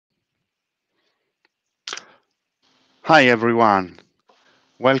Hi everyone,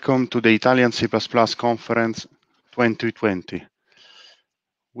 welcome to the Italian C++ Conference 2020.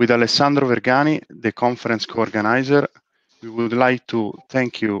 With Alessandro Vergani, the conference co-organizer, we would like to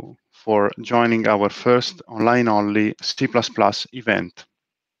thank you for joining our first online-only C++ event.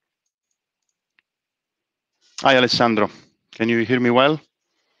 Hi Alessandro, can you hear me well?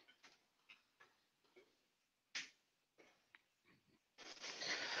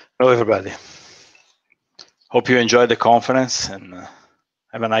 Hello, everybody. Hope you enjoyed the conference and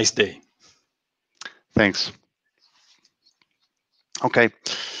have a nice day. Thanks. Okay,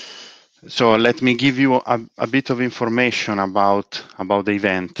 so let me give you a bit of information about the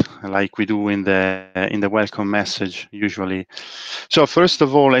event, like we do in the welcome message usually. So first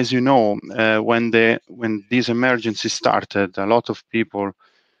of all, as you know, when this emergency started, a lot of people,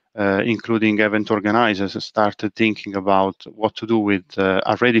 including event organizers, started thinking about what to do with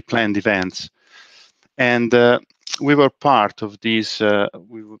already planned events, and we were part of this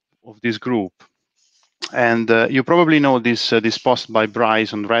group. And you probably know this post by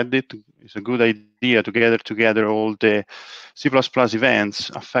Bryce on Reddit. It's a good idea to gather together all the C++ events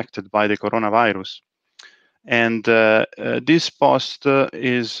affected by the coronavirus. And this post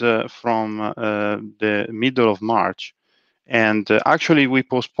is from the middle of March. And actually, we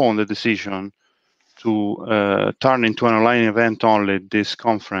postponed the decision to turn into an online event only this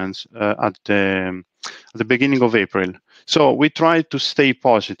conference at the beginning of April. So we tried to stay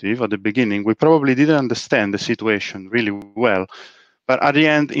positive at the beginning. We probably didn't understand the situation really well. But at the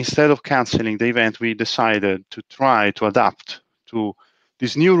end, instead of canceling the event, we decided to try to adapt to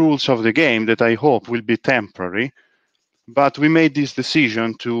these new rules of the game that I hope will be temporary. But we made this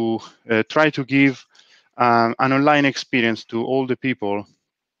decision to try to give an online experience to all the people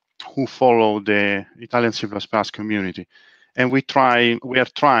who follow the Italian C++ community. And we are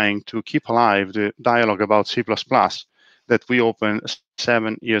trying to keep alive the dialogue about C++ that we opened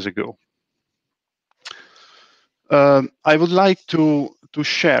 7 years ago. I would like to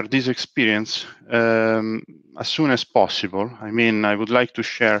share this experience as soon as possible. I mean, I would like to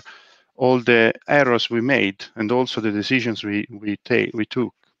share all the errors we made and also the decisions we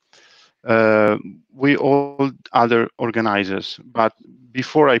took. We all other organizers, but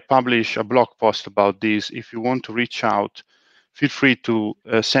before I publish a blog post about this, if you want to reach out, feel free to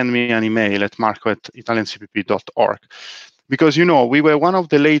send me an email at marco@italiancpp.org. Because, you know, we were one of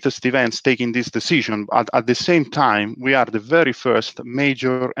the latest events taking this decision, but at the same time, we are the very first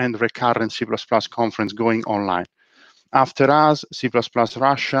major and recurrent C++ conference going online. After us, C++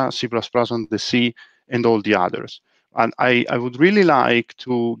 Russia, C++ on the Sea, and all the others. And I would really like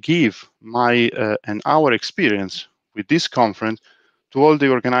to give my and our experience with this conference to all the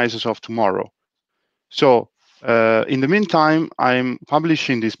organizers of tomorrow. So in the meantime, I'm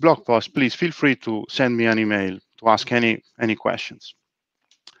publishing this blog post. Please feel free to send me an email to ask any questions.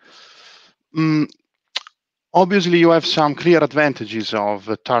 Obviously, you have some clear advantages of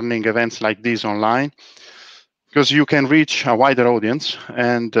turning events like this online, because you can reach a wider audience.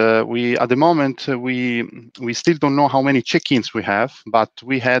 And we, at the moment, we still don't know how many check-ins we have, but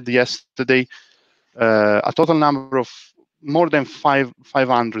we had yesterday a total number of more than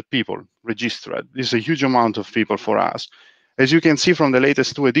 500 people registered. This is a huge amount of people for us. As you can see from the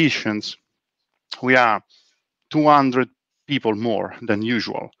latest 2 editions, we are 200 people more than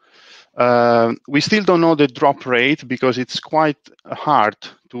usual. We still don't know the drop rate because it's quite hard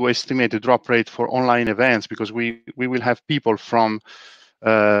to estimate the drop rate for online events, because we will have people from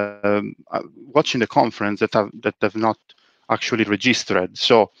watching the conference that have not actually registered.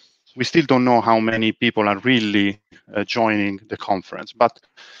 So we still don't know how many people are really joining the conference. But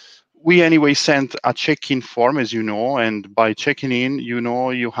we anyway sent a check-in form, as you know, and by checking in, you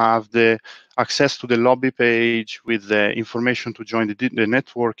know, you have the access to the lobby page with the information to join the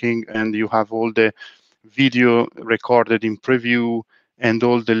networking, and you have all the video recorded in preview and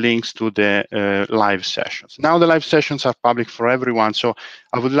all the links to the live sessions. Now the live sessions are public for everyone, so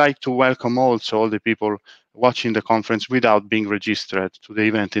I would like to welcome also all the people watching the conference without being registered to the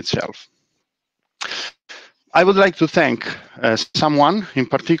event itself. I would like to thank someone in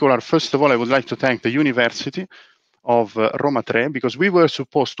particular. First of all, I would like to thank the University of Roma Tre, because we were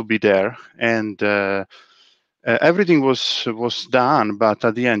supposed to be there, and everything was done, but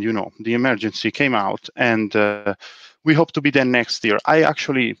at the end, you know, the emergency came out, and we hope to be there next year. I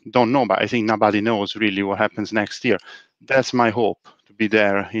actually don't know, but I think nobody knows really what happens next year. That's my hope, to be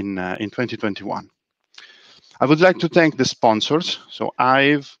there in 2021. I would like to thank the sponsors, so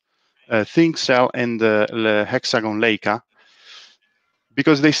I've ThinkCell and Hexagon Leica,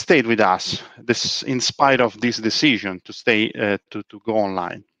 because they stayed with us in spite of this decision to stay to go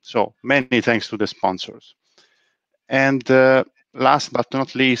online. So many thanks to the sponsors. And last but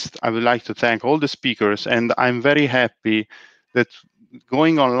not least, I would like to thank all the speakers, and I'm very happy that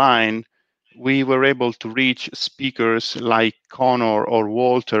going online, we were able to reach speakers like Connor or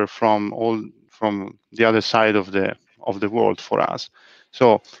Walter from the other side of the world for us.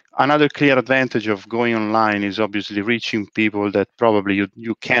 So another clear advantage of going online is obviously reaching people that probably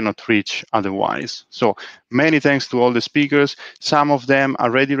you cannot reach otherwise. So many thanks to all the speakers. Some of them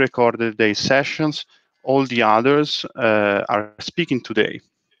already recorded their sessions. All the others are speaking today.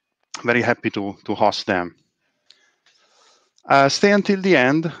 Very happy to host them. Stay until the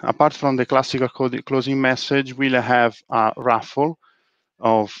end. Apart from the classical closing message, we'll have a raffle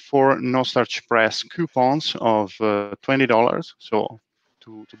of 4 No Starch Press coupons of $20. So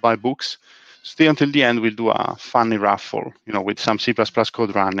to buy books. Stay until the end. We'll do a funny raffle, with some C++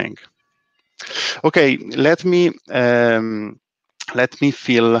 code running. Okay, let me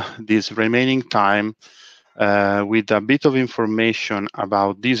fill this remaining time with a bit of information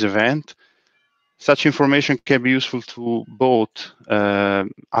about this event. Such information can be useful to both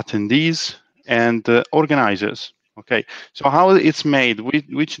attendees and organizers. Okay, so how it's made,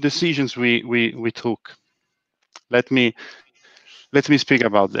 which decisions we took. Let me speak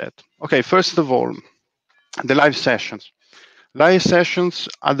about that. Okay, first of all, the live sessions. Live sessions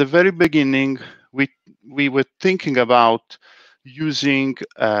at the very beginning, we were thinking about using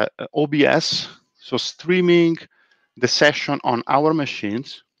OBS, so streaming the session on our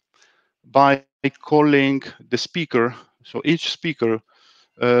machines by calling the speaker, so each speaker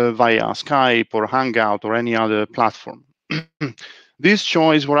via Skype or Hangout or any other platform. These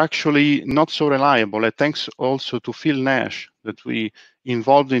choices were actually not so reliable, and thanks also to Phil Nash that we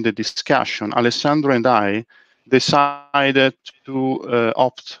involved in the discussion. Alessandro and I decided to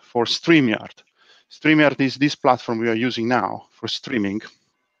opt for StreamYard. StreamYard is this platform we are using now for streaming.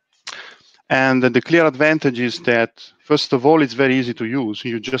 And the clear advantage is that, first of all, it's very easy to use.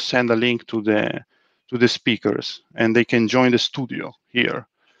 You just send a link to the speakers, and they can join the studio here.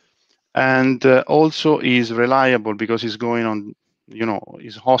 And also is reliable because it's going on,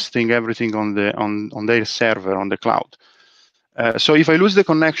 is hosting everything on their server on the cloud. So if I lose the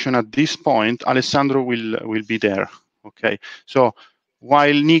connection at this point, Alessandro will be there. Okay. So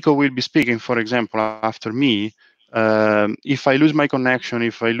while Nico will be speaking, for example, after me, if I lose my connection,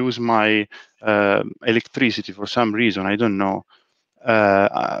 if I lose my electricity for some reason, I don't know,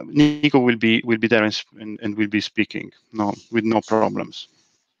 Nico will be there and will be speaking, with no problems.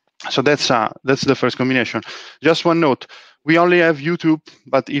 So that's the first combination. Just one note: we only have YouTube,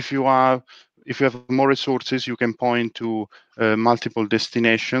 but if you have more resources, you can point to multiple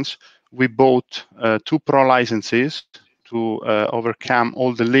destinations. We bought 2 Pro licenses to overcome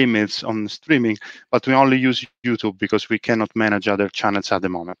all the limits on streaming, but we only use YouTube because we cannot manage other channels at the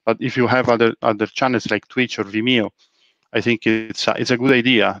moment. But if you have other channels like Twitch or Vimeo, I think it's a good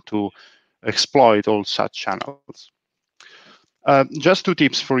idea to exploit all such channels. Just 2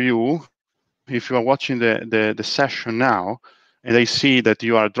 tips for you. If you are watching the session now, and I see that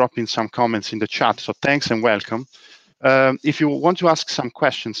you are dropping some comments in the chat, so thanks and welcome. If you want to ask some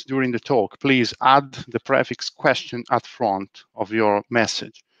questions during the talk, please add the prefix question at front of your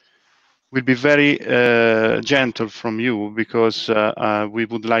message. We'll be very gentle from you because we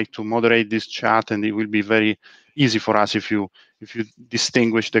would like to moderate this chat, and it will be very easy for us if you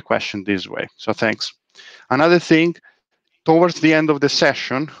distinguish the question this way. So thanks. Another thing, towards the end of the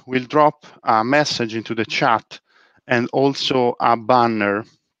session, we'll drop a message into the chat and also a banner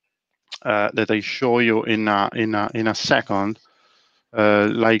that I show you in a second,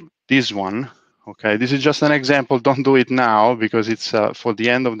 like this one. Okay, this is just an example. Don't do it now because it's for the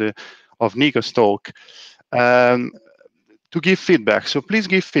end of Nico's talk. To give feedback, so please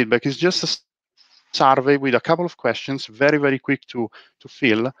give feedback. It's just a survey with a couple of questions, very quick to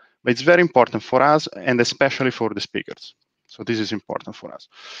fill, but it's very important for us and especially for the speakers. So this is important for us.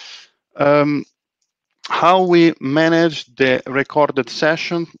 How we manage the recorded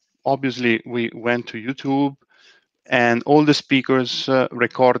session? Obviously, we went to YouTube, and all the speakers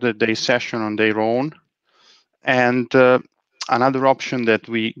recorded their session on their own. And another option that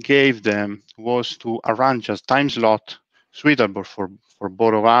we gave them was to arrange a time slot suitable for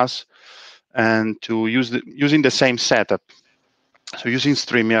both of us, and to using the same setup. So using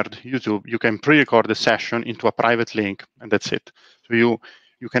StreamYard, YouTube, you can pre-record the session into a private link, and that's it. So you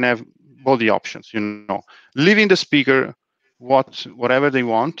can have both the options, leaving the speaker whatever they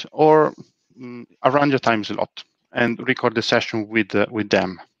want, or arrange a time slot and record the session with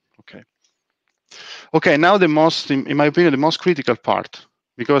them. Okay. Okay. Now in my opinion, the most critical part,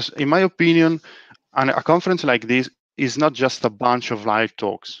 because in my opinion, a conference like this is not just a bunch of live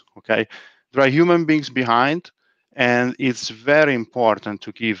talks. Okay. There are human beings behind. and it's very important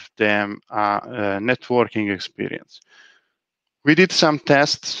to give them a networking experience. We did some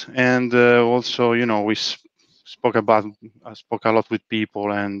tests, and also, we spoke spoke a lot with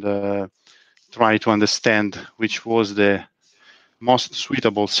people, and try to understand which was the most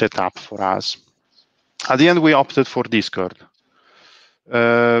suitable setup for us. At the end, we opted for Discord.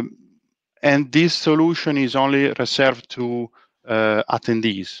 And this solution is only reserved to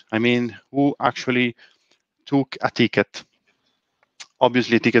attendees. I mean, who actually took a ticket.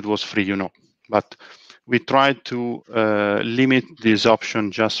 Obviously, ticket was free, but we tried to limit this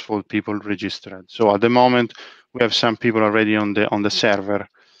option just for people registered. So at the moment, we have some people already on the server,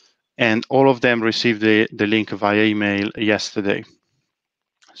 and all of them received the link via email yesterday.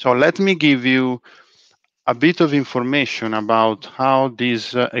 So let me give you a bit of information about how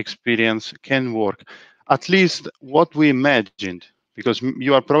this experience can work, at least what we imagined, because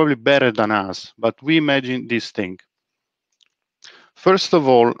you are probably better than us, but we imagined this thing. First of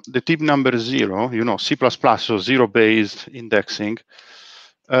all, the tip number 0, C++, so zero-based indexing.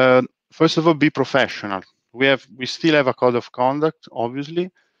 First of all, be professional. We still have a code of conduct,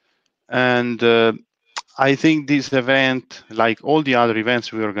 obviously, and I think this event, like all the other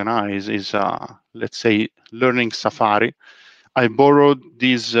events we organize, is let's say, learning safari. I borrowed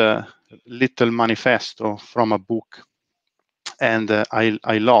this little manifesto from a book, and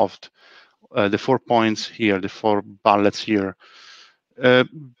I loved the 4 points here, the 4 bullets here.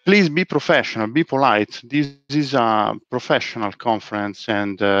 Please be professional, be polite. This is a professional conference,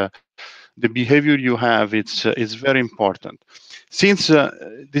 and the behavior you have, it's very important. Since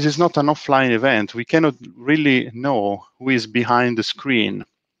this is not an offline event, we cannot really know who is behind the screen.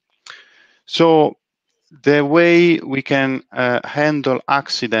 So the way we can handle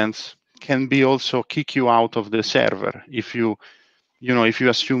accidents can be also kick you out of the server if you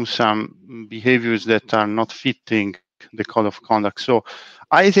assume some behaviors that are not fitting the code of conduct. So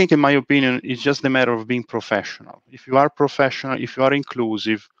I think, in my opinion, it's just a matter of being professional. If you are professional, if you are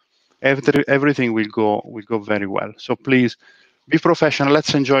inclusive, everything will go very well. So please be professional.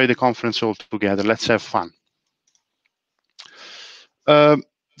 Let's enjoy the conference all together. Let's have fun.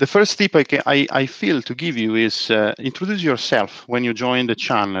 The first tip I feel to give you is introduce yourself when you join the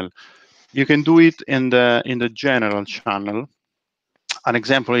channel. You can do it in the general channel. An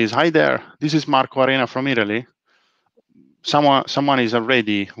example is, hi there, this is Marco Arena from Italy. Someone is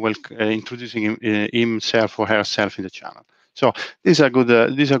already introducing himself or herself in the channel. So this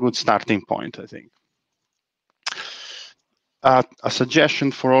is a good starting point, I think. A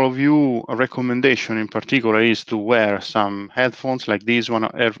suggestion for all of you, a recommendation in particular, is to wear some headphones like this one,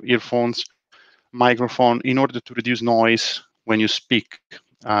 earphones, microphone, in order to reduce noise when you speak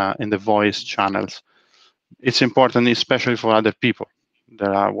in the voice channels. It's important, especially for other people that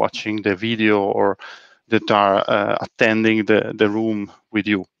are watching the video or that are attending the room with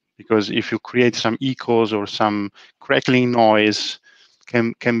you. Because if you create some echoes or some crackling noise,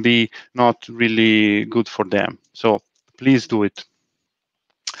 can be not really good for them. So please do it.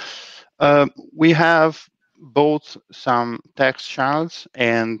 We have both some text channels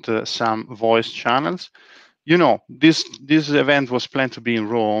and some voice channels. This event was planned to be in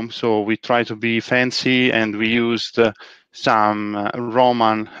Rome, so we tried to be fancy, and we used some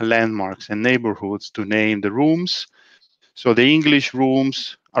Roman landmarks and neighborhoods to name the rooms. So the English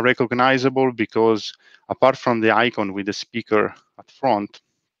rooms are recognizable because, apart from the icon with the speaker at front,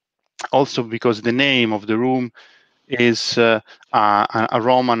 also because the name of the room is a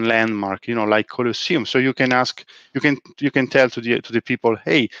Roman landmark, like Colosseum. So you can tell to the people,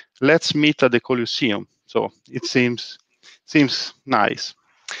 hey, let's meet at the Colosseum. So it seems nice.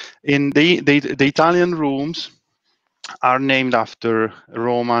 In the Italian rooms are named after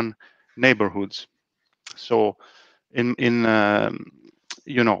Roman neighborhoods. So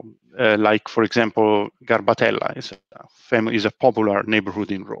like, for example, Garbatella is a popular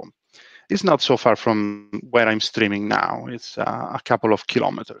neighborhood in Rome. It's not so far from where I'm streaming now. It's a couple of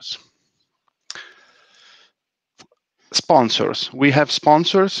kilometers. Sponsors. We have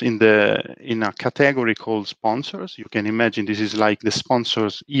sponsors in a category called sponsors. You can imagine this is like the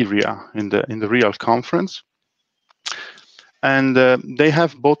sponsors area in the real conference. And they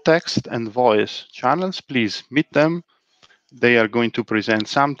have both text and voice channels. Please meet them. They are going to present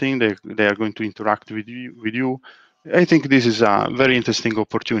something. They are going to interact with you. I think this is a very interesting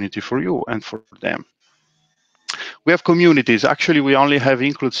opportunity for you and for them. We have communities. Actually, we only have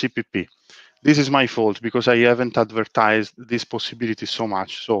include CPP. This is my fault because I haven't advertised this possibility so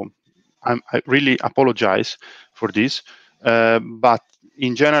much. So I really apologize for this. But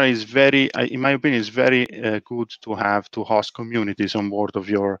in general, in my opinion, it's very good to host communities on board of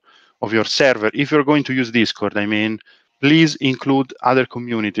your of your server. If you're going to use Discord, I mean, please include other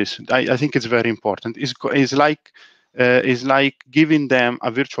communities. I think it's very important. It's like giving them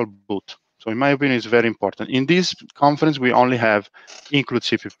a virtual boot. So in my opinion, it's very important. In this conference, we only have include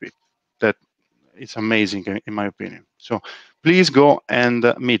CPP. That it's amazing in my opinion. So please go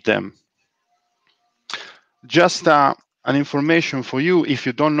and meet them. Just an information for you, if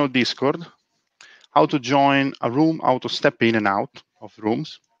you don't know Discord, how to join a room, how to step in and out of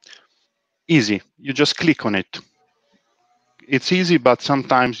rooms. Easy, you just click on it. It's easy, but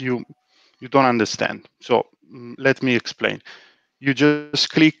sometimes you don't understand. So let me explain. You just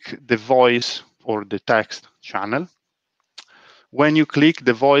click the voice or the text channel. When you click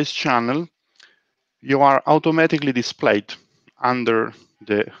the voice channel, you are automatically displayed under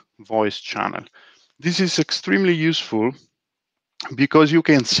the voice channel. This is extremely useful because you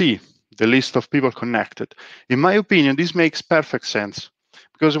can see the list of people connected. In my opinion, this makes perfect sense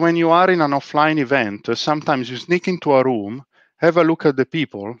because when you are in an offline event, sometimes you sneak into a room, have a look at the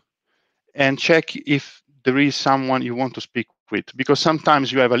people, and check if there is someone you want to speak with, because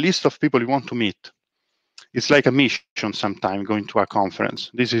sometimes you have a list of people you want to meet. It's like a mission sometimes going to a conference.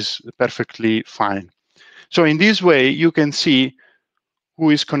 This is perfectly fine. So in this way, you can see who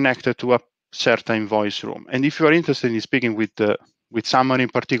is connected to a certain voice room. And if you are interested in speaking with someone in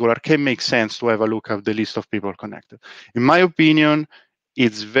particular, it can make sense to have a look at the list of people connected. In my opinion,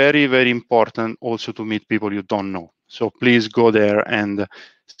 it's very, very important also to meet people you don't know. So please go there and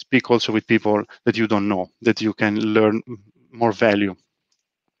speak also with people that you don't know, that you can learn more value.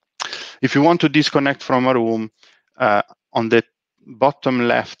 If you want to disconnect from a room, on the bottom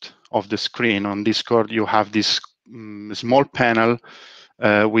left of the screen on Discord, you have this small panel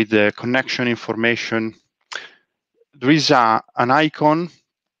with the connection information. There is an icon,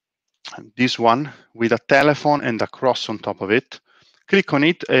 this one, with a telephone and a cross on top of it. Click on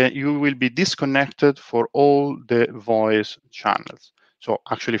it, you will be disconnected for all the voice channels. So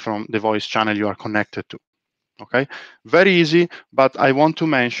actually from the voice channel you are connected to. Okay, very easy, but I want to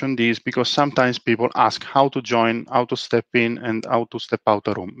mention this because sometimes people ask how to join, how to step in, and how to step out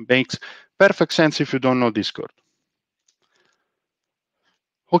a room. Makes perfect sense if you don't know Discord.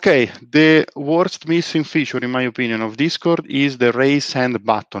 Okay, the worst missing feature, in my opinion, of Discord is the raise hand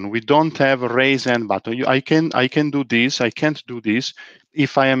button. We don't have a raise hand button. I can do this. I can't do this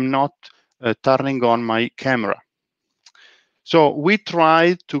if I am not turning on my camera. So we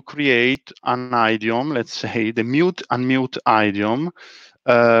tried to create an idiom, let's say the mute unmute idiom.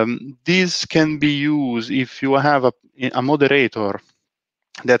 This can be used if you have a moderator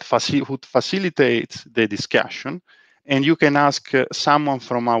that facilitates the discussion, and you can ask someone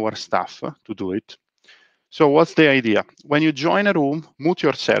from our staff to do it. So what's the idea? When you join a room, mute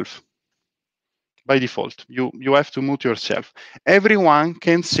yourself. By default, you have to mute yourself. Everyone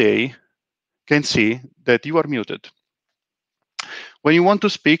can see that you are muted. When you want to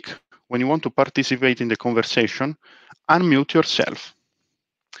speak, when you want to participate in the conversation, unmute yourself.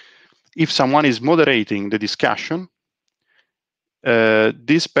 If someone is moderating the discussion,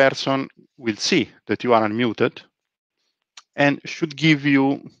 this person will see that you are unmuted and should give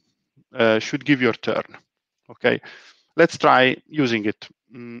you your turn. Okay, let's try using it.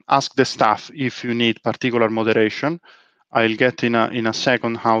 Ask the staff if you need particular moderation. I'll get in a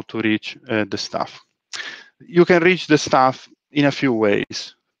second how to reach the staff. You can reach the staff in a few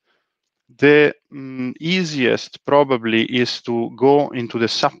ways. The easiest probably is to go into the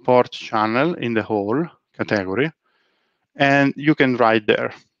support channel in the whole category, and you can write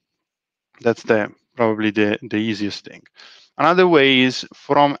there. That's probably the easiest thing. Another way is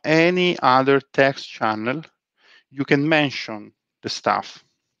from any other text channel, you can mention the staff.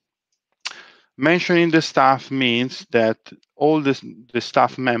 Mentioning the staff means that all the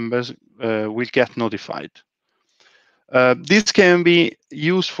staff members will get notified. This can be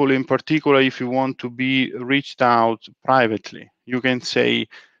useful in particular if you want to be reached out privately. You can say,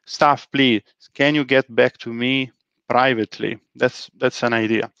 staff, please, can you get back to me privately? That's an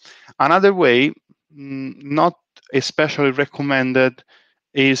idea. Another way, not especially recommended,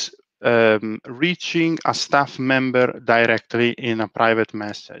 is reaching a staff member directly in a private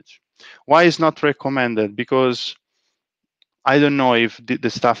message. Why is not recommended? Because I don't know if the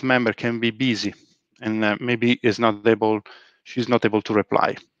staff member can be busy and maybe she's not able to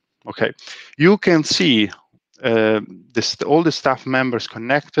reply. Okay, you can see all the staff members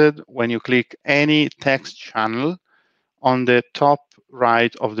connected when you click any text channel on the top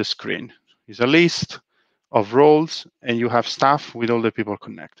right of the screen. It's a list of roles and you have staff with all the people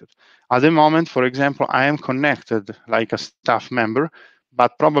connected. At the moment, for example, I am connected like a staff member,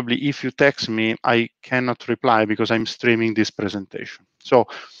 but probably if you text me, I cannot reply because I'm streaming this presentation. So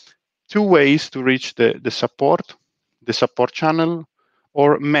two ways to reach the support channel,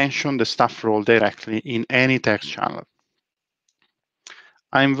 or mention the staff role directly in any text channel.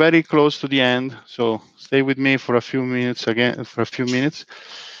 I'm very close to the end, so stay with me for a few minutes again.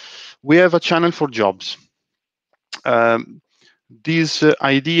 We have a channel for jobs. This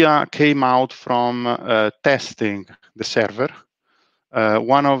idea came out from testing the server.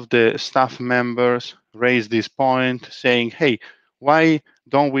 One of the staff members raised this point, saying, "Hey, why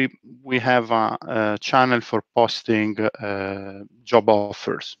don't we have a channel for posting job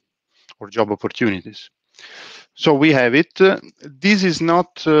offers or job opportunities?" So we have it. This is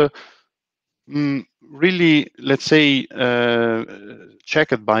not really, let's say,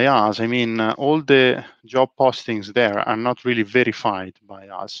 checked by us. I mean, all the job postings there are not really verified by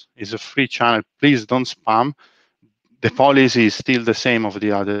us. It's a free channel. Please don't spam. The policy is still the same of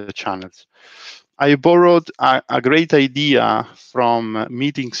the other channels. I borrowed a great idea from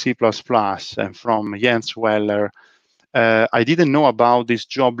Meeting C++ and from Jens Weller. I didn't know about this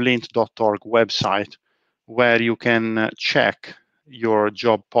joblint.org website where you can check your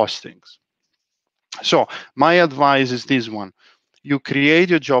job postings. So my advice is this one. You create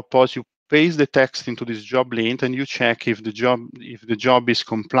your job post, you paste the text into this job lint, and you check if the job is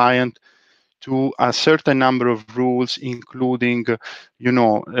compliant to a certain number of rules, including,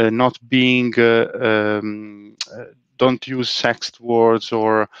 not being, don't use sexed words,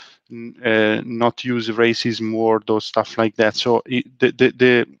 or not use racism word, or stuff like that. So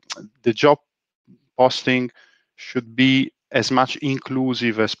the job posting should be as much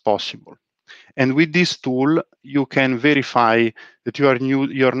inclusive as possible. And with this tool, you can verify that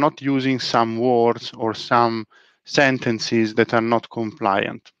you're not using some words or some sentences that are not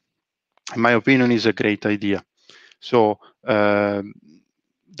compliant. In my opinion, is a great idea. So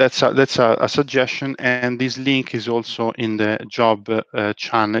that's a suggestion, and this link is also in the job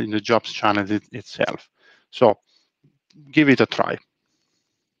channel, in the jobs channel itself. So give it a try.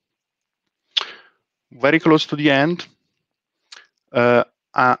 Very close to the end.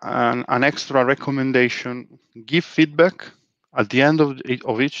 An extra recommendation: give feedback at the end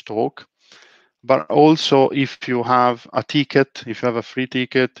of each talk, but also if you have a ticket, if you have a free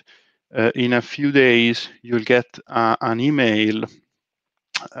ticket, in a few days you'll get an email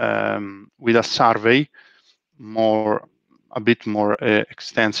with a survey, a bit more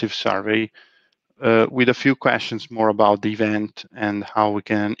extensive survey, with a few questions more about the event and how we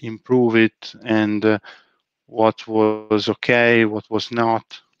can improve it, and what was okay, what was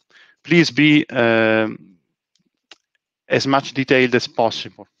not. Please be as much detailed as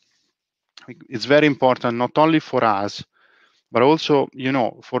possible. It's very important, not only for us, but also,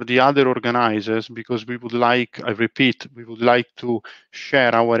 for the other organizers, because we would like, I repeat, we would like to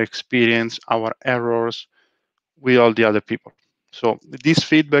share our experience, our errors with all the other people. So this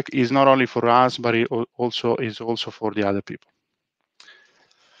feedback is not only for us, but it is also for the other people.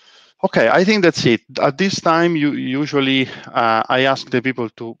 Okay, I think that's it. At this time, usually I ask the people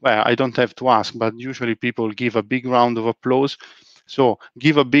to, well, I don't have to ask, but usually people give a big round of applause. So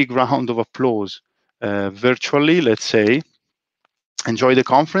give a big round of applause virtually, let's say. Enjoy the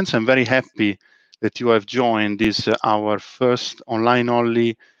conference. I'm very happy that you have joined this, our first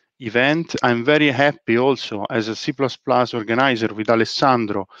online-only event. I'm very happy also as a C++ organizer with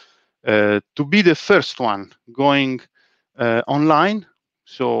Alessandro to be the first one going online.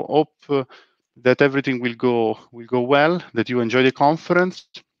 So hope that everything will go well, that you enjoy the conference.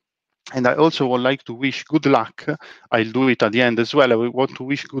 And I also would like to wish good luck. I'll do it at the end as well. I want to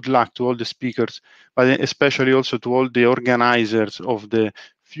wish good luck to all the speakers, but especially also to all the organizers of the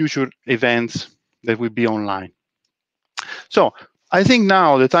future events that will be online. So I think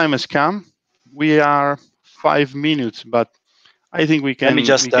now the time has come. We are 5 minutes, but I think we can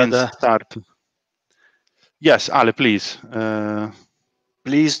start. Yes, Ale, please.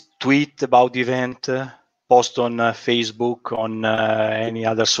 Please tweet about the event, post on Facebook, on any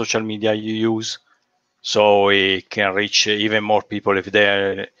other social media you use, so we can reach even more people. If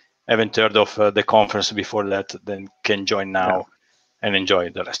they haven't heard of the conference before that, then can join now and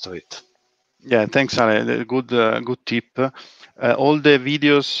enjoy the rest of it. Yeah, thanks, Ale. Good tip. All the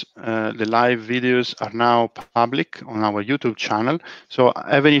videos, the live videos, are now public on our YouTube channel. So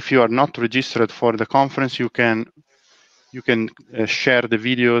even if you are not registered for the conference, you can share the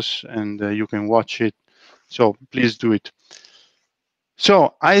videos and you can watch it. So please do it.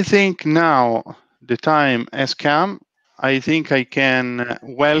 So I think now the time has come. I think I can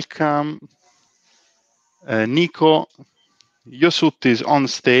welcome Nico Josuttis on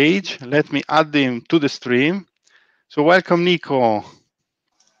stage. Let me add him to the stream. So welcome, Nico.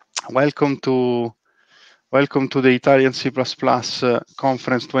 Welcome to Welcome to the Italian C++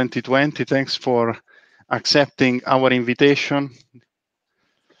 Conference 2020. Thanks for accepting our invitation.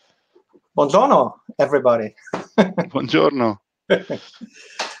 Buongiorno, everybody. Buongiorno.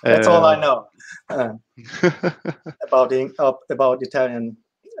 That's all I know about Italian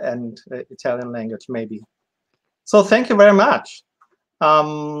and Italian language, maybe. So thank you very much.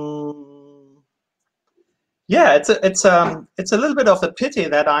 Yeah, it's a little bit of a pity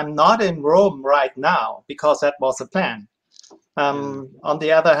that I'm not in Rome right now, because that was the plan. On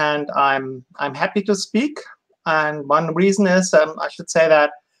the other hand, I'm happy to speak, and one reason is I should say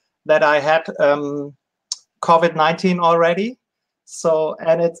that I had COVID-19 already. So,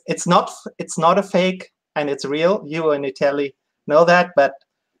 and it's not a fake, and it's real. You in Italy know that, but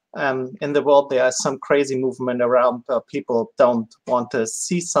in the world there is some crazy movement around. People don't want to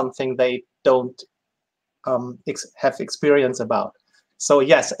see something they don't have experience about. So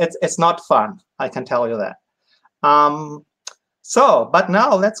yes, it's not fun, I can tell you that. But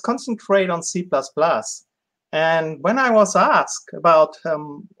now let's concentrate on C++. And when I was asked about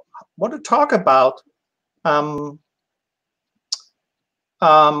what to talk about, I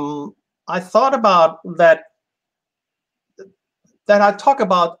thought about that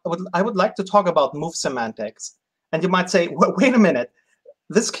I would like to talk about move semantics. And you might say, wait a minute,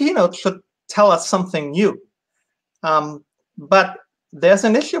 this keynote should tell us something new. But there's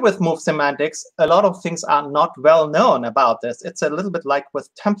an issue with move semantics. A lot of things are not well known about this. It's a little bit like with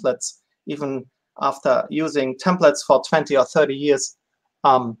templates. Even after using templates for 20 or 30 years,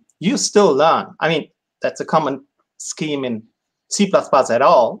 you still learn. I mean, that's a common scheme in C++ at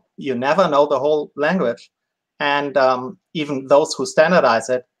all. You never know the whole language. And even those who standardize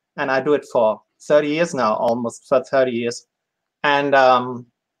it, and I do it for 30 years now, almost for 30 years. And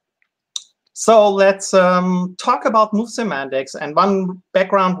so let's talk about move semantics. And one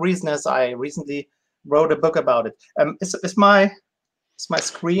background reason is I recently wrote a book about it. Is my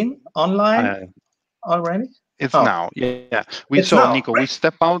screen online already? It's now, yeah. Nico, we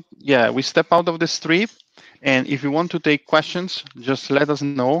step out. Yeah, we step out of the strip, and if you want to take questions, just let us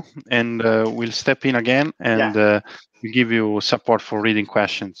know, and we'll step in again, and we give you support for reading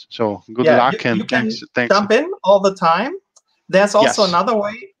questions. So good luck, and thanks. Jump in all the time. There's also another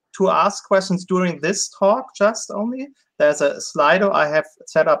way to ask questions during this talk, just only. There's a Slido. I have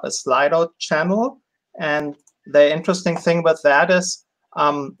set up a Slido channel, and the interesting thing with that is,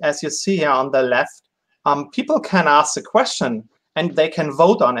 as you see here on the left, people can ask a question and they can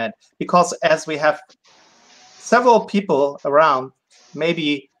vote on it, because as we have several people around,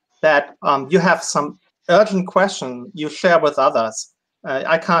 maybe that you have some urgent question you share with others.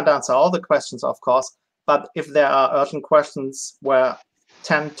 I can't answer all the questions, of course, but if there are urgent questions where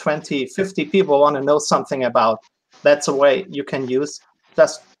 10, 20, 50 people want to know something about, that's a way you can use.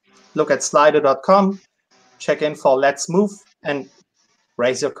 Just look at slido.com, check in for Let's Move, and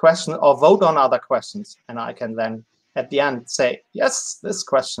raise your question or vote on other questions. And I can then at the end say, yes, this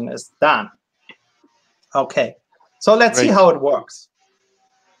question is done. Okay, so let's see how it works.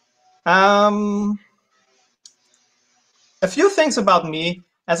 A few things about me.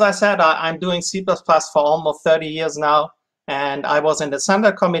 As I said, I'm doing C++ for almost 30 years now. And I was in the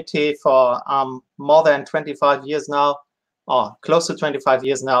standard committee for more than 25 years now, or close to 25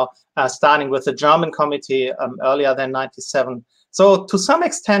 years now, starting with the German committee earlier than 97. So to some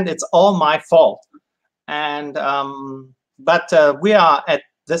extent, it's all my fault. And but we are at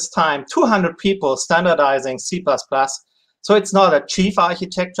this time 200 people standardizing C++. So it's not a chief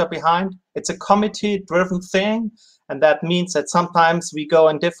architecture behind. It's a committee-driven thing. And that means that sometimes we go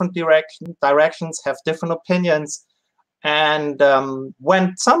in different directions, have different opinions. And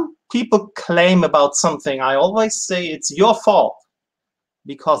when some people claim about something, I always say it's your fault,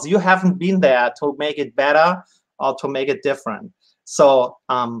 because you haven't been there to make it better or to make it different. So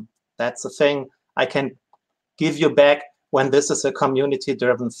that's the thing I can give you back when this is a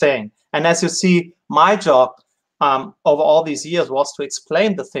community-driven thing. And as you see, my job over all these years was to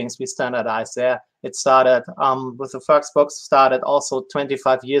explain the things we standardized there. It started with the first book, started also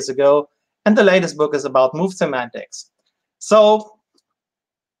 25 years ago. And the latest book is about move semantics. So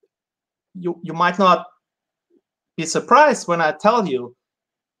you might not be surprised when I tell you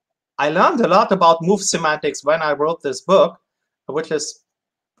I learned a lot about move semantics when I wrote this book, which is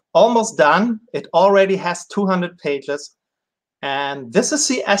almost done. It already has 200 pages. And this is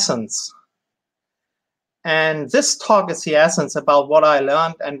the essence. And this talk is the essence about what I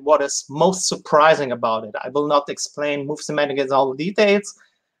learned and what is most surprising about it. I will not explain move semantics in all the details,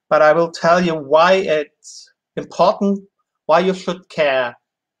 but I will tell you why it's important, why you should care,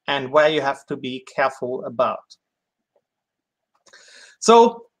 and where you have to be careful about.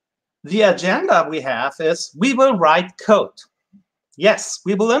 So the agenda we have is we will write code. Yes,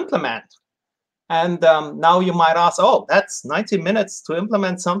 we will implement. And now you might ask, oh, that's 90 minutes to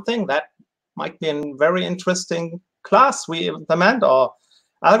implement something. That might be a very interesting class we implement or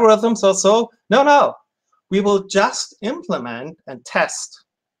algorithms or so. No, no. We will just implement and test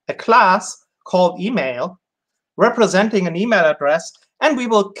a class called email, representing an email address, and we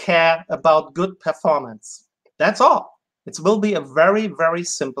will care about good performance. That's all. It will be a very, very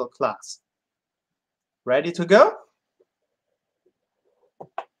simple class. Ready to go?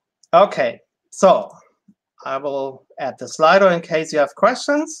 Okay, so I will add the Slido in case you have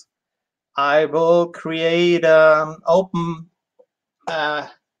questions. I will create open a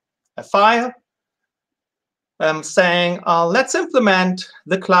file saying, let's implement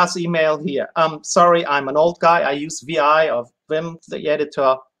the class email here. Sorry, I'm an old guy. I use VI or Vim, the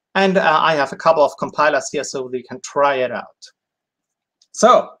editor. And I have a couple of compilers here so we can try it out.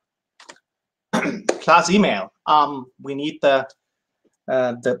 So, class email. We need the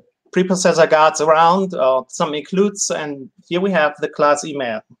preprocessor guards around, some includes, and here we have the class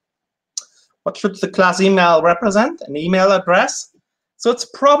email. What should the class email represent? An email address. So it's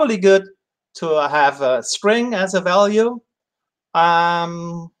probably good to have a string as a value,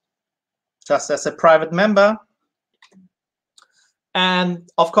 just as a private member. And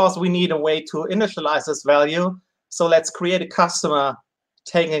of course, we need a way to initialize this value. So let's create a customer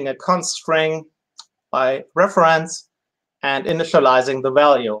taking a const string by reference and initializing the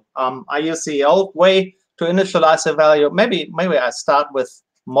value. I use the old way to initialize the value. Maybe I start with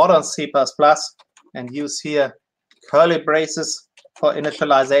modern C++ and use here curly braces for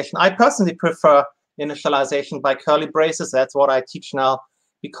initialization. I personally prefer initialization by curly braces. That's what I teach now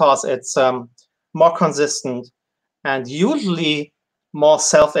because it's more consistent and usually more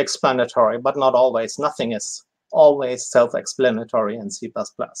self-explanatory, but not always. Nothing is always self-explanatory in C++.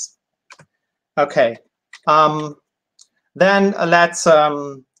 Okay. Then let's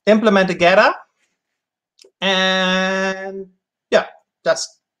implement a getter. And yeah,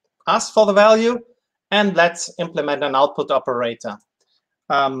 just ask for the value. And let's implement an output operator.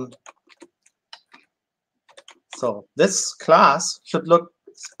 So this class should look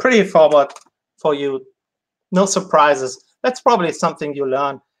pretty forward for you. No surprises. That's probably something you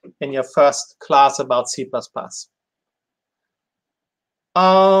learn in your first class about C++. Let's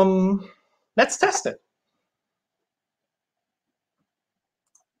test it.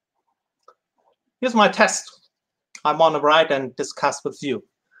 Here's my test I want to write and discuss with you,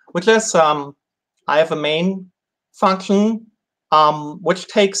 which is I have a main function which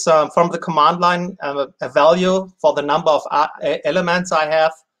takes from the command line a value for the number of elements I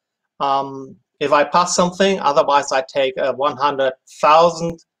have. If I pass something, otherwise I take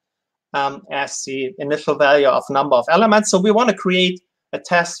 100,000 as the initial value of number of elements. So we want to create a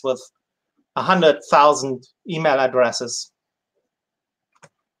test with 100,000 email addresses.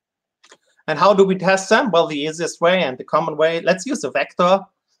 And how do we test them? Well, the easiest way and the common way, let's use a vector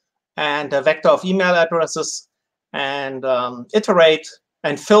and a vector of email addresses and iterate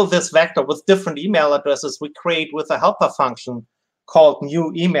and fill this vector with different email addresses we create with a helper function called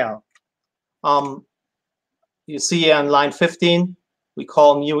new email. You see here on line 15, we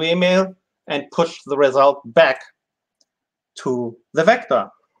call new email and push the result back to the vector.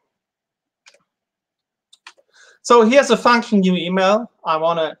 So here's a function new email I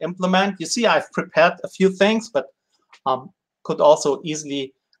want to implement. You see I've prepared a few things, but could also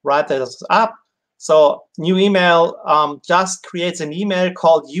easily write this up. So new email just creates an email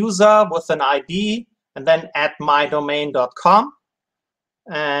called user with an ID and then @mydomain.com.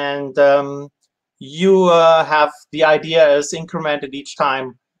 And you have the idea is incremented each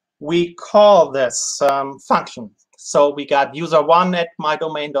time we call this function. So we got user1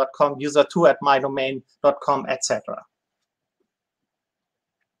 @mydomain.com, user2 @mydomain.com, etc.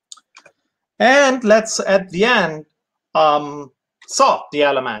 And let's at the end sort the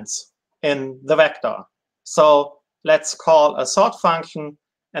elements in the vector. So let's call a sort function,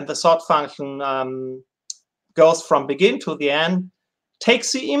 and the sort function goes from begin to the end,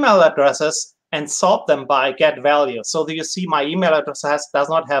 takes the email addresses and sort them by get value. So you see my email address does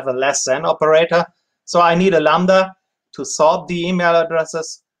not have a less than operator. So I need a lambda to sort the email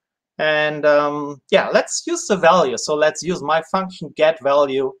addresses. And yeah, let's use the value. So let's use my function get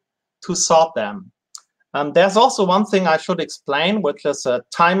value to sort them. There's also one thing I should explain, which is a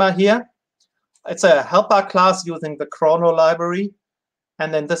timer here. It's a helper class using the chrono library.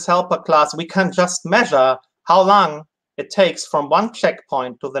 And in this helper class, we can just measure how long it takes from one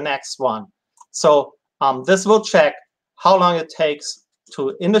checkpoint to the next one. So this will check how long it takes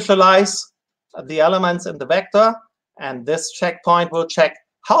to initialize the elements in the vector. And this checkpoint will check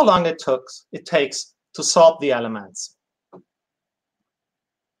how long it takes to sort the elements.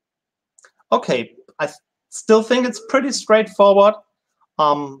 Okay, I still think it's pretty straightforward.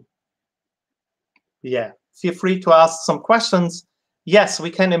 Yeah, feel free to ask some questions. Yes, we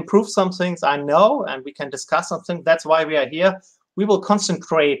can improve some things, I know, and we can discuss something. That's why we are here. We will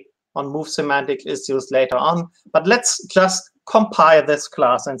concentrate on move semantic issues later on, but let's just compile this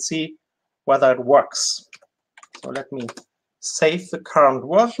class and see whether it works. So let me save the current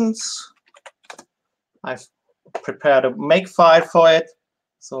versions. I've prepared a makefile for it.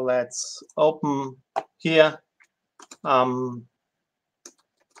 So let's open here.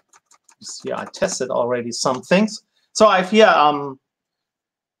 See, I tested already some things. So I have here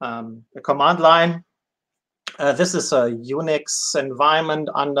a command line. This is a Unix environment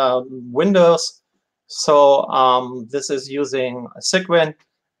under Windows. So this is using Cygwin.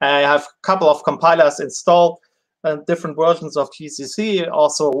 I have a couple of compilers installed, different versions of GCC,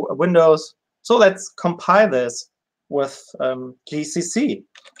 also Windows. So let's compile this with GCC.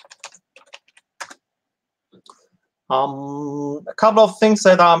 A couple of things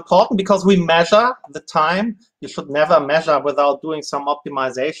that are important because we measure the time. You should never measure without doing some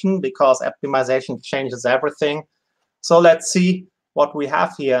optimization because optimization changes everything. So let's see what we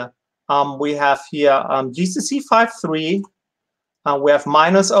have here. We have here GCC 5.3. We have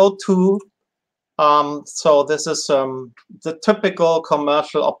 -02. So this is the typical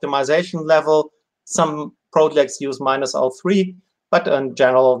commercial optimization level. Some projects use -03, but in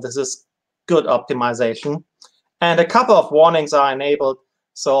general, this is good optimization. And a couple of warnings are enabled.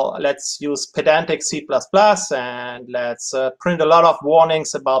 So let's use pedantic C++ and let's print a lot of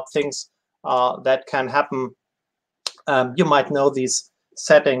warnings about things that can happen. You might know these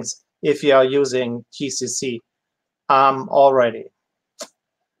settings if you are using GCC already.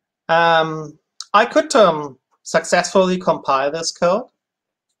 I could successfully compile this code.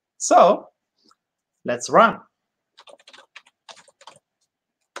 So let's run.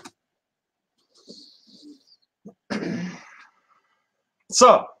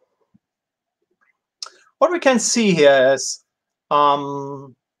 So what we can see here is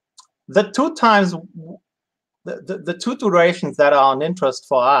the two durations that are of interest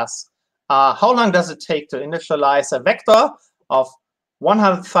for us. How long does it take to initialize a vector of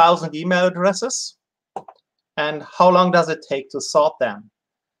 100,000 email addresses? And how long does it take to sort them?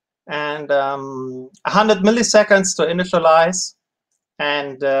 And 100 milliseconds to initialize,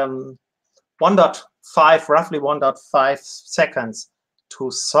 and roughly 1.5 seconds to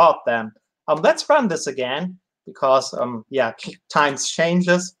sort them. Let's run this again because yeah, times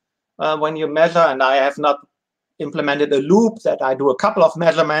changes when you measure, and I have not implemented a loop that I do a couple of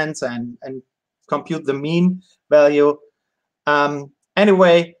measurements and compute the mean value.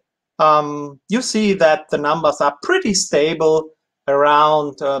 Anyway, you see that the numbers are pretty stable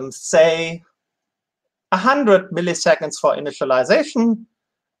around, say, 100 milliseconds for initialization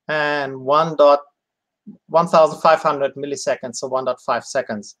and 1,500 milliseconds, so 1.5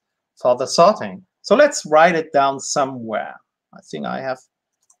 seconds for the sorting. So let's write it down somewhere. I think I have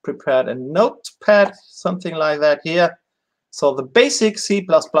prepared a notepad, something like that here. So the basic C++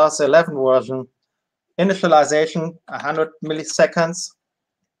 11 version, initialization, 100 milliseconds.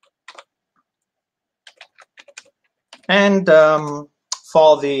 And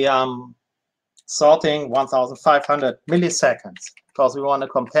for the sorting, 1,500 milliseconds, because we want to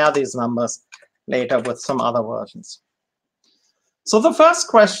compare these numbers later with some other versions. So the first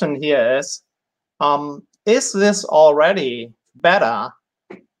question here is this already better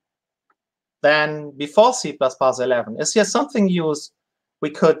than before C++ 11? Is there something we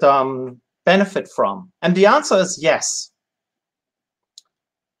could benefit from? And the answer is yes.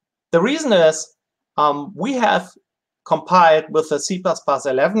 The reason is we have compiled with the C++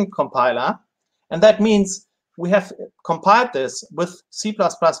 11 compiler, and that means we have compiled this with C++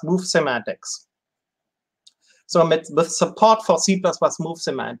 move semantics. So with support for C++ move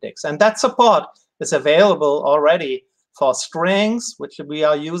semantics. And that support is available already for strings, which we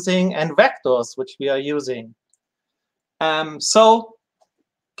are using, and vectors, which we are using. So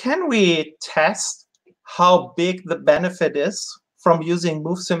can we test how big the benefit is from using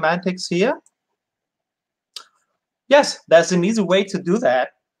move semantics here? Yes, there's an easy way to do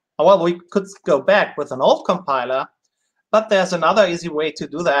that. Well, we could go back with an old compiler, but there's another easy way to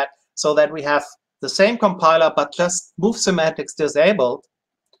do that so that we have the same compiler, but just move semantics disabled.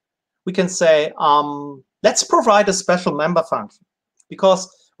 We can say, let's provide a special member function. Because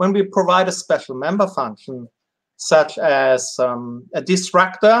when we provide a special member function, such as a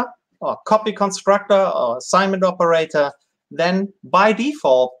destructor or copy constructor or assignment operator, then by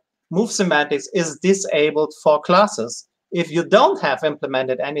default, move semantics is disabled for classes. if you don't have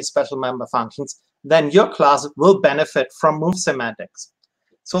implemented any special member functions, then your class will benefit from move semantics.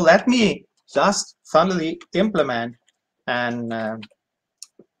 So let me just finally implement a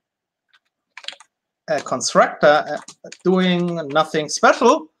constructor doing nothing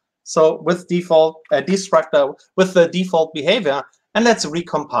special. So with default destructor with the default behavior, and let's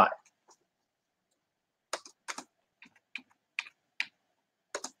recompile.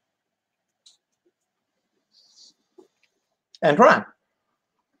 And run.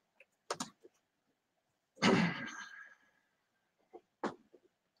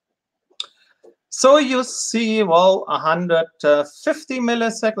 So you see, well, 150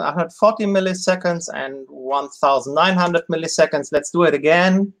 milliseconds, 140 milliseconds, and 1,900 milliseconds. Let's do it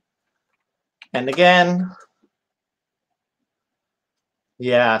again and again.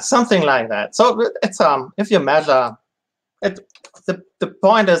 Yeah, something like that. So it's if you measure it, the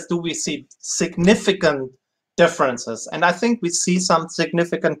point is, do we see significant differences? And I think we see some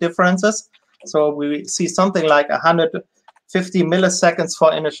significant differences. So we see something like 150 milliseconds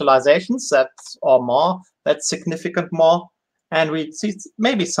for initializations, that's or more. That's significant more. And we see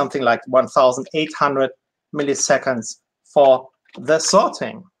maybe something like 1,800 milliseconds for the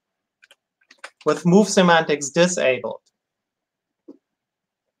sorting with move semantics disabled.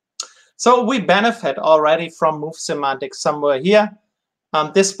 So we benefit already from move semantics somewhere here,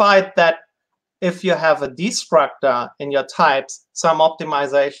 despite that if you have a destructor in your types, some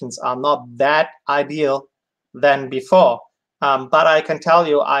optimizations are not that ideal than before. But I can tell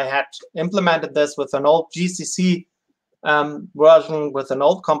you I had implemented this with an old GCC version with an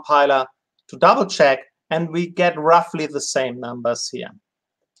old compiler to double check, and we get roughly the same numbers here.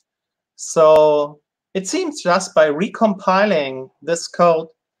 So it seems just by recompiling this code,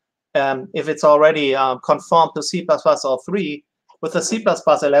 if it's already conformed to C++ or 3, with the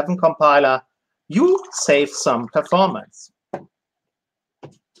C++11 compiler, you save some performance.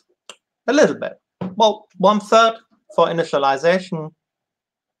 A little bit. Well, 1/3 for initialization.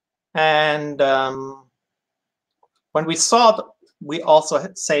 And when we sort, we also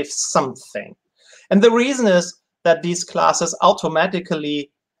save something. And the reason is that these classes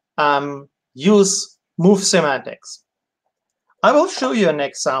automatically use move semantics. I will show you an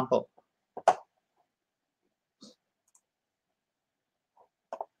example.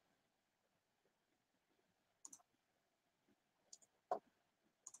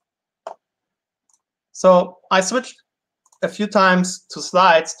 So I switched a few times to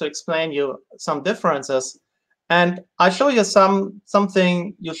slides to explain you some differences. And I show you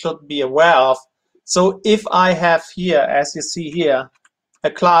something you should be aware of. So if I have here, as you see here, a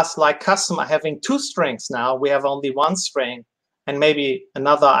class like customer having 2 strings now, we have only 1 string and maybe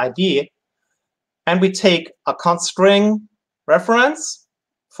another ID. And we take a const string reference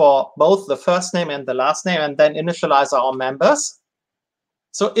for both the first name and the last name, and then initialize our members.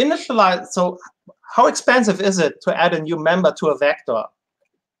 So how expensive is it to add a new member to a vector?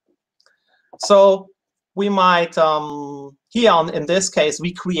 So we might, in this case,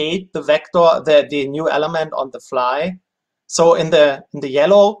 we create the vector, the new element on the fly. So in the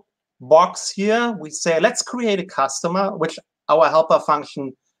yellow box here, we say, let's create a customer, which our helper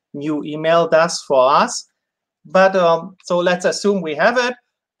function new email does for us. But so let's assume we have it.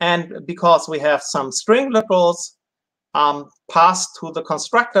 And because we have some string literals passed to the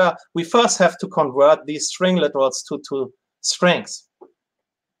constructor, we first have to convert these string literals to strings.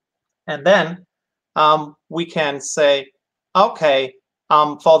 And then we can say, OK,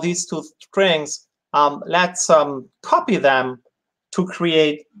 for these 2 strings, let's copy them to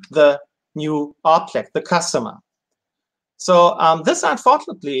create the new object, the customer. So this,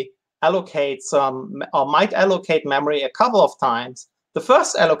 unfortunately, allocates or might allocate memory a couple of times. The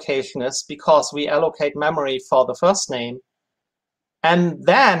first allocation is because we allocate memory for the first name. And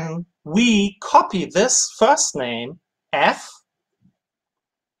then we copy this first name, F,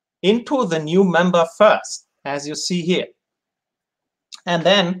 into the new member first, as you see here. And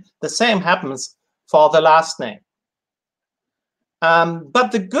then the same happens for the last name.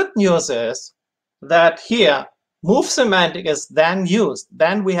 But the good news is that here, move semantic is then used.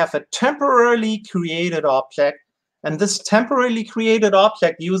 Then we have a temporarily created object. And this temporarily created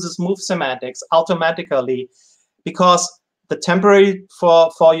object uses move semantics automatically, because the temporary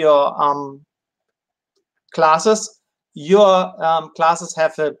for your classes, your classes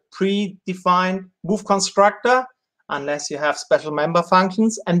have a predefined move constructor, unless you have special member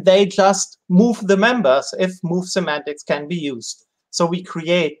functions, and they just move the members if move semantics can be used. So we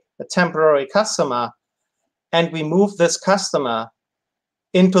create a temporary customer, and we move this customer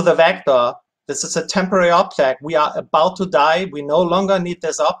into the vector. This is a temporary object. We are about to die. We no longer need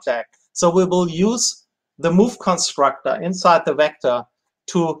this object. So we will use the move constructor inside the vector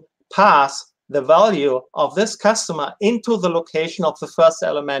to pass the value of this customer into the location of the first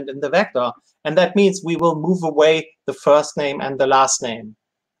element in the vector. And that means we will move away the first name and the last name.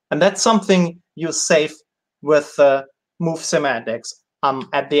 And that's something you save with move semantics.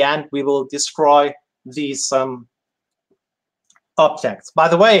 At the end, we will destroy these objects. By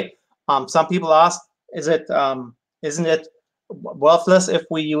the way, some people ask, isn't it worthless if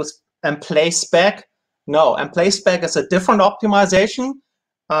we use emplaceback? No, emplaceback is a different optimization.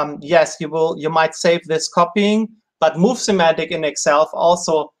 Yes, you might save this copying, but move semantic in itself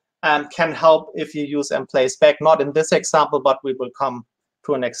also can help if you use emplaceback. Not in this example, but we will come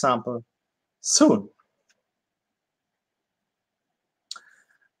to an example soon.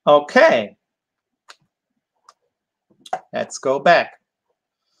 Okay, let's go back.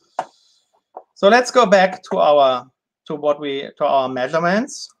 So let's go back to our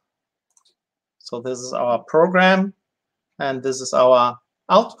measurements. So this is our program, and this is our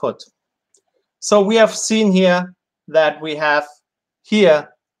output. So we have seen here that we have here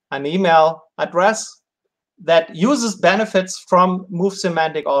an email address that uses benefits from move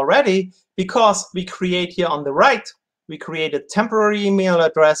semantic already, because we create here on the right, we create a temporary email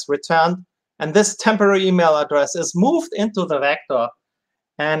address returned, and this temporary email address is moved into the vector.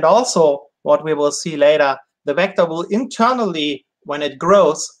 And also, what we will see later, the vector will internally, when it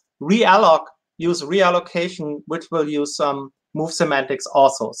grows, use reallocation, which will use some move semantics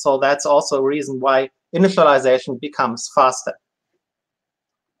also. So that's also a reason why initialization becomes faster.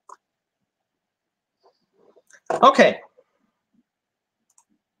 Okay.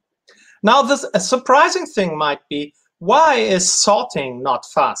 Now, a surprising thing might be, why is sorting not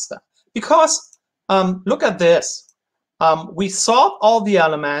faster? Because look at this. We sort all the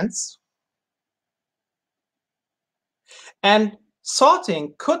elements, and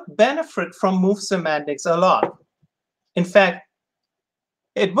sorting could benefit from move semantics a lot. In fact,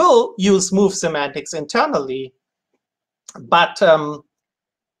 it will use move semantics internally, but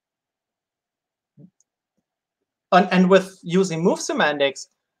and with using move semantics,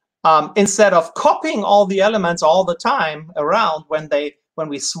 instead of copying all the elements all the time around when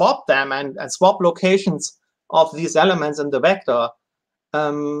we swap them and swap locations of these elements in the vector,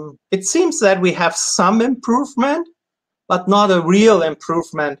 it seems that we have some improvement, but not a real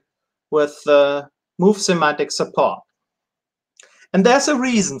improvement with move semantic support. And there's a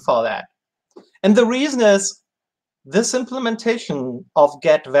reason for that. And the reason is this implementation of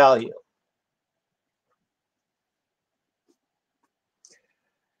get value.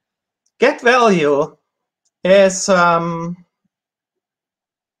 Get value is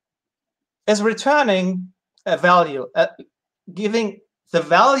returning a value, giving the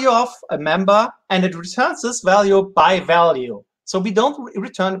value of a member, and it returns this value by value. So we don't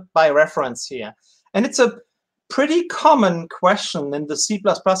return by reference here. And it's a pretty common question in the C++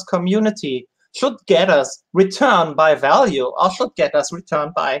 community. Should getters return by value, or should getters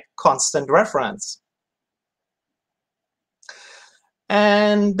return by constant reference?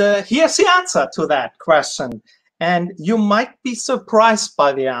 And here's the answer to that question. And you might be surprised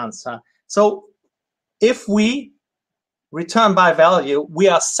by the answer. So if we return by value, we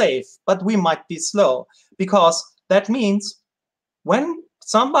are safe, but we might be slow, because that means when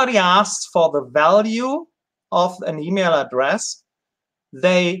somebody asks for the value of an email address,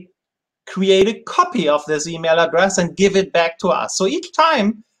 they create a copy of this email address and give it back to us. So each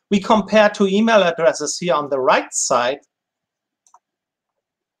time we compare two email addresses here on the right side,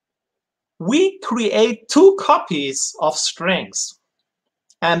 we create two copies of strings.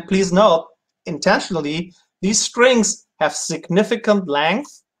 And please note, intentionally, these strings have significant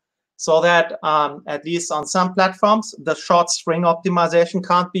length, so that at least on some platforms, the short string optimization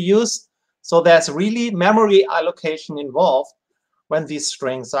can't be used. So there's really memory allocation involved when these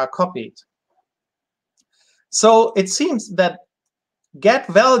strings are copied. So it seems that get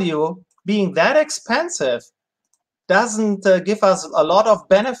value being that expensive doesn't give us a lot of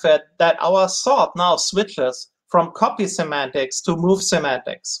benefit, that our sort now switches from copy semantics to move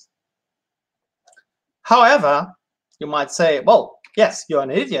semantics. However, you might say, well, yes, you're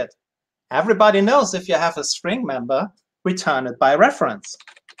an idiot. Everybody knows if you have a string member, return it by reference.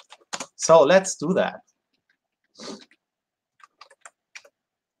 So let's do that.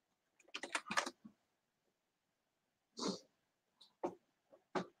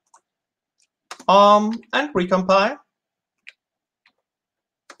 And recompile.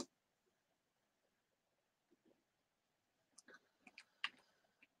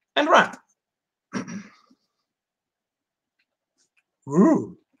 And run.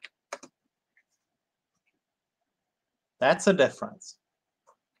 Ooh. That's a difference.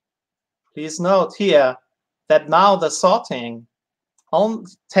 Please note here that now the sorting only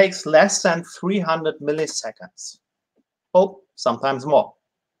takes less than 300 milliseconds. Oh, sometimes more.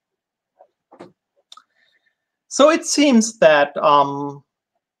 So it seems that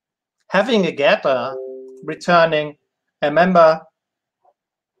having a getter returning a member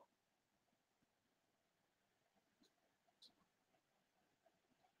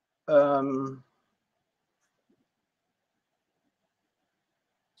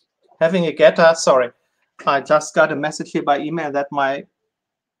having a getter, sorry, I just got a message here by email that my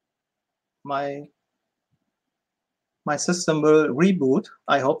system will reboot.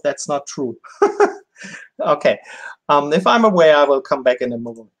 I hope that's not true. Okay, if I'm aware, I will come back in a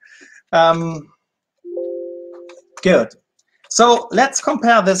moment. Good. So let's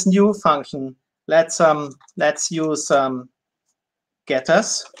compare this new function. Let's use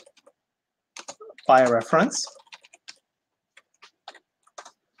getters by reference,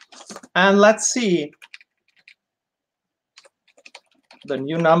 and let's see. The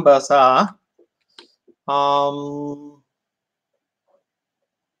new numbers are. Well,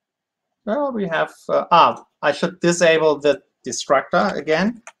 we have. I should disable the destructor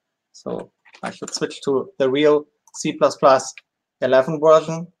again. So I should switch to the real C++ 11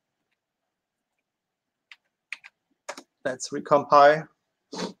 version. Let's recompile.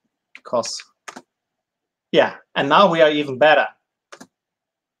 Because, yeah, and now we are even better.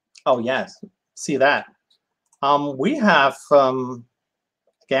 Oh, yes, see that. We have,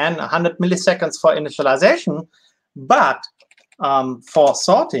 again, 100 milliseconds for initialization, but for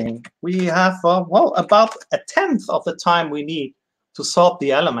sorting, we have, well, about a tenth of the time we need to sort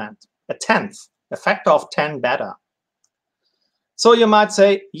the element. A tenth, a factor of 10 better. So you might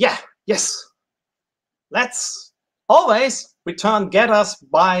say, yeah, yes, let's always return getters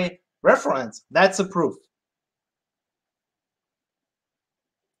by reference. That's a proof.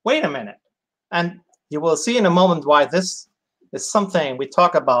 Wait a minute. And you will see in a moment why this is something we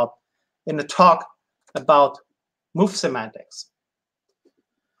talk about in the talk about move semantics.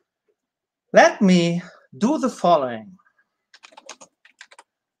 Let me do the following.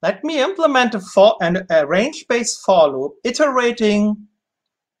 Let me implement a range-based for loop iterating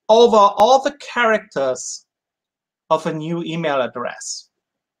over all the characters of a new email address.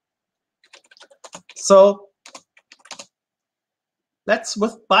 So let's,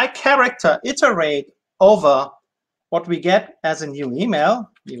 by character, iterate over what we get as a new email,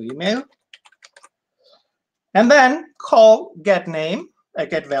 and then call get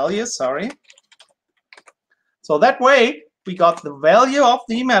value, sorry. So that way, we got the value of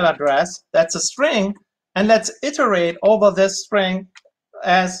the email address, that's a string, and let's iterate over this string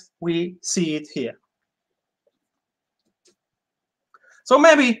as we see it here. So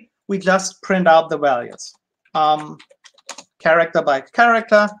maybe we just print out the values, character by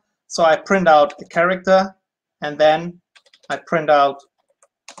character. So I print out a character, and then I print out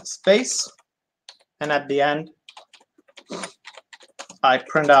a space, and at the end, I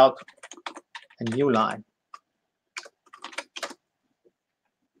print out a new line.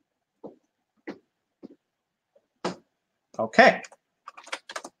 Okay.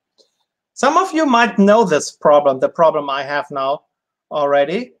 Some of you might know this problem, the problem I have now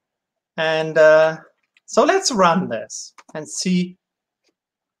already. And so let's run this and see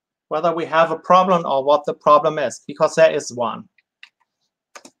whether we have a problem or what the problem is, because there is one.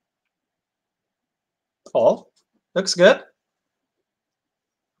 Oh, looks good.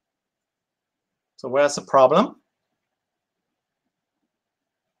 So where's the problem?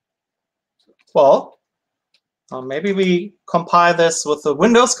 Well, maybe we compile this with the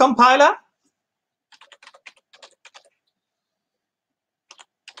Windows compiler.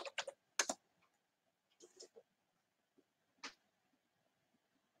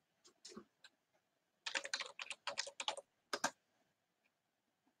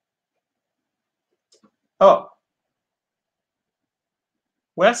 Oh,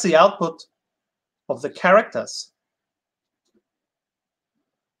 where's the output of the characters?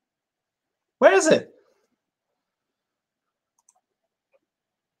 Where is it?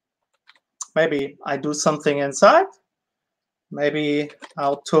 Maybe I do something inside. Maybe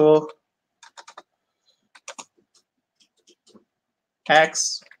auto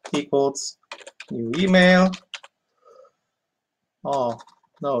x equals new email. Oh,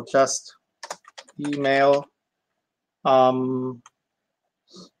 no, just email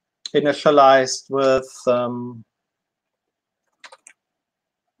initialized with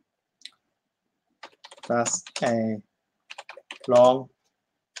just a long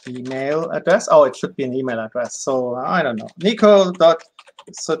email address. Oh, it should be an email address. So I don't know,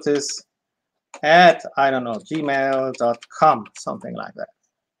 nico.josuttis at, I don't know, gmail.com, something like that.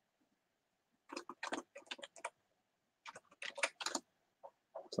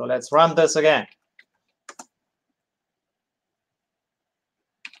 So let's run this again.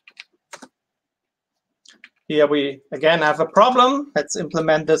 Here we again have a problem. Let's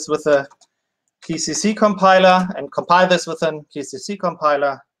implement this with a GCC compiler and compile this with a GCC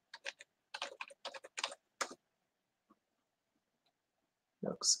compiler.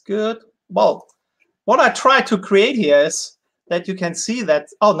 Looks good. Well, what I try to create here is that you can see that,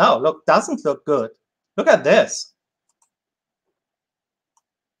 oh no, look, doesn't look good. Look at this.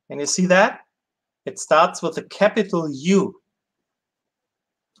 Can you see that? It starts with a capital U.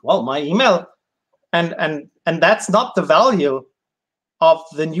 Well, my email, and that's not the value of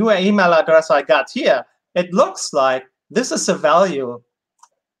the new email address I got here. It looks like this is a value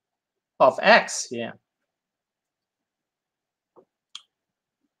of X here.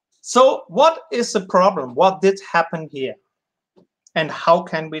 So what is the problem? What did happen here? And how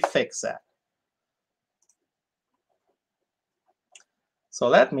can we fix that? So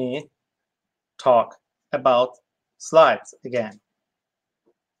let me talk about slides again.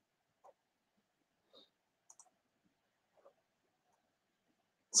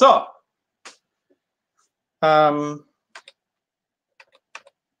 So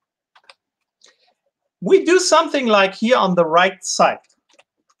we do something like here on the right side.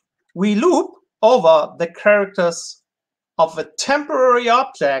 We loop over the characters of a temporary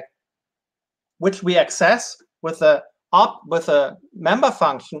object, which we access with a member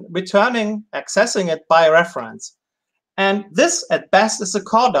function, accessing it by reference. And this, at best, is a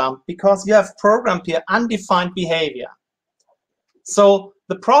call dump because you have programmed here undefined behavior. So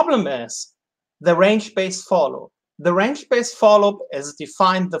the problem is the range-based for loop. The range-based for loop is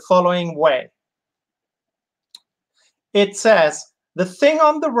defined the following way. It says the thing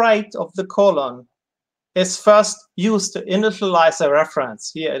on the right of the colon is first used to initialize a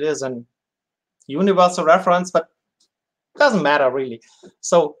reference. Here it is a universal reference, but it doesn't matter really.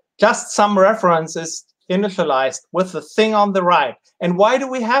 So just some reference is initialized with the thing on the right. And why do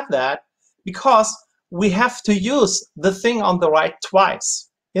we have that? Because we have to use the thing on the right twice.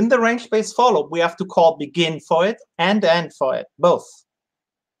 In the range-based for loop, we have to call begin for it and end for it, both.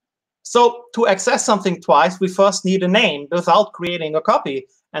 So to access something twice, we first need a name without creating a copy,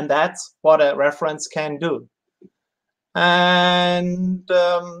 and that's what a reference can do. And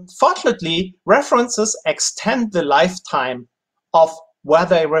fortunately, references extend the lifetime of where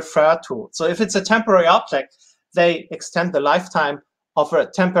they refer to. So if it's a temporary object, they extend the lifetime of a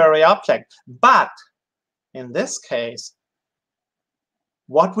temporary object. But in this case,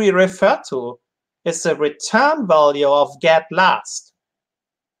 what we refer to is the return value of getLast,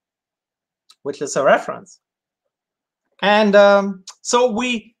 which is a reference. And so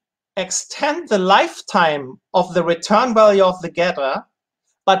we extend the lifetime of the return value of the getter,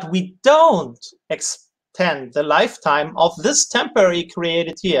 but we don't extend the lifetime of this temporary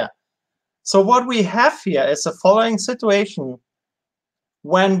created here. So what we have here is the following situation.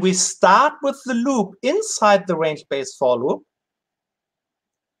 When we start with the loop inside the range-based for loop,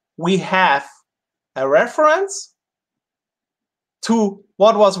 we have a reference to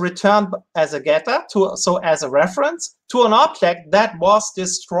what was returned as a getter, so as a reference to an object that was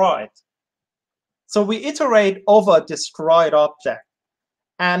destroyed. So we iterate over a destroyed object,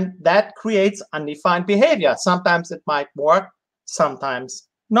 and that creates undefined behavior. Sometimes it might work, sometimes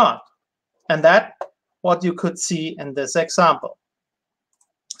not. And that's what you could see in this example.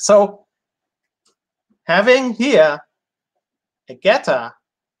 So having here a getter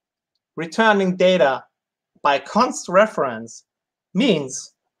returning data by const reference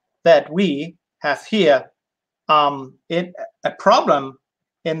means that we have here a problem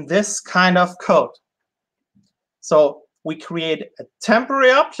in this kind of code. So we create a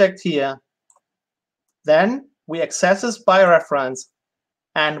temporary object here, then we access this by reference,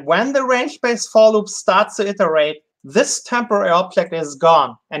 and when the range-based for loop starts to iterate, this temporary object is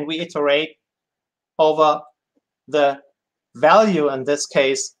gone, and we iterate over the value, in this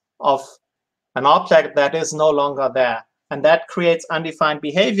case, of an object that is no longer there. And that creates undefined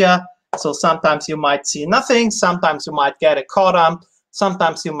behavior. So sometimes you might see nothing, sometimes you might get a call dump,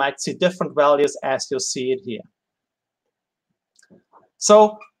 sometimes you might see different values as you see it here.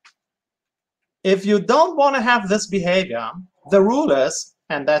 So if you don't want to have this behavior, the rule is,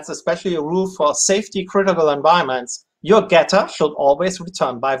 and that's especially a rule for safety critical environments, your getter should always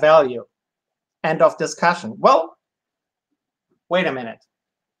return by value. End of discussion. Well, wait a minute.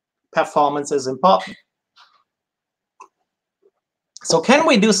 Performance is important. So can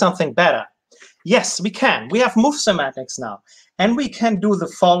we do something better? Yes, we can. We have move semantics now. And we can do the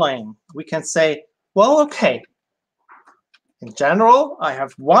following. We can say, well, okay. In general, I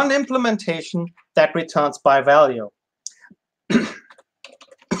have one implementation that returns by value.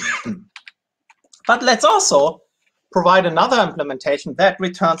 But let's also provide another implementation that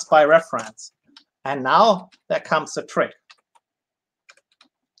returns by reference. And now there comes the trick.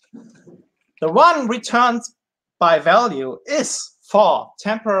 The one returns by value is for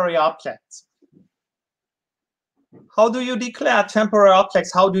temporary objects. How do you declare temporary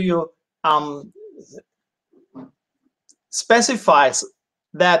objects? How do you specify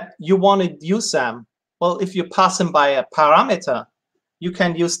that you want to use them? Well, if you pass them by a parameter, you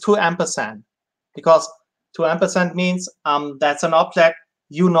can use 2%, because 2% means that's an object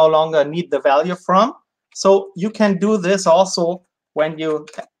you no longer need the value from. So you can do this also when you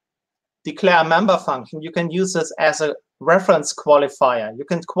declare a member function. You can use this as a reference qualifier. You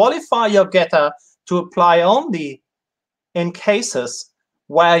can qualify your getter to apply only in cases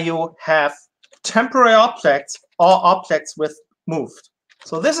where you have temporary objects or objects with moved.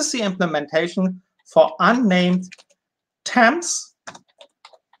 So this is the implementation for unnamed temps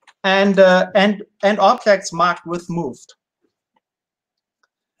and objects marked with moved.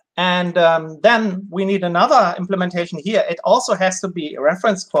 And then we need another implementation here. It also has to be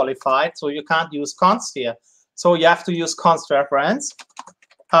reference qualified, so you can't use const here. So you have to use const reference.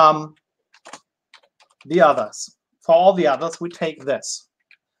 The others. For all the others, we take this.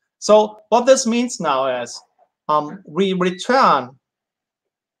 So what this means now is we return,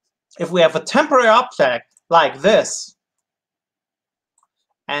 if we have a temporary object like this,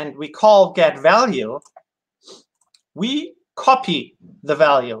 and we call get value, we copy the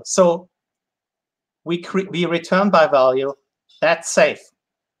value. So we return by value. That's safe.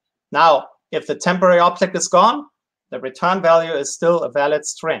 Now, if the temporary object is gone, the return value is still a valid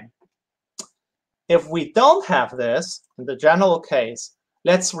string. If we don't have this, in the general case,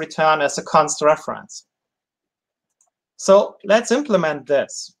 let's return as a const reference. So let's implement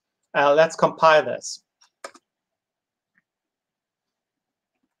this. Let's compile this.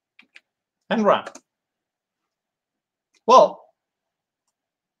 And run. Well,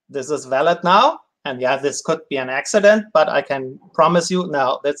 this is valid now. And yeah, this could be an accident, but I can promise you,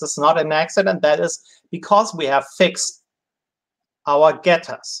 no, this is not an accident. That is because we have fixed our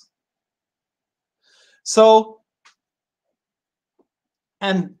getters. So,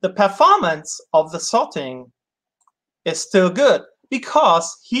 and the performance of the sorting is still good,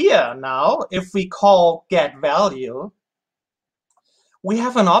 because here now, if we call get value, we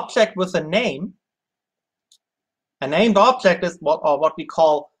have an object with a name. A named object is what we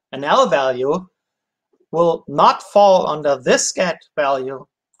call an L value, will not fall under this get value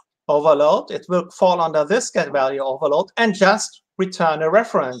overload. It will fall under this get value overload and just return a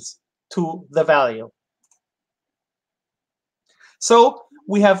reference to the value. So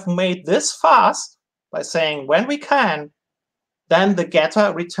we have made this fast by saying when we can, then the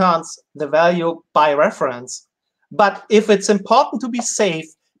getter returns the value by reference. But if it's important to be safe,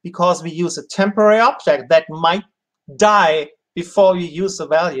 because we use a temporary object that might die before you use the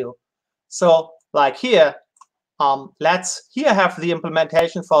value. So like here, let's here have the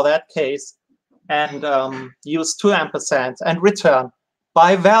implementation for that case and use 2% and return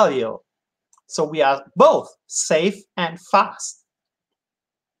by value. So we are both safe and fast.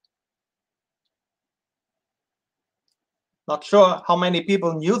 Not sure how many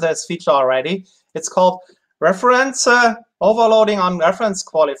people knew this feature already. It's called reference overloading on reference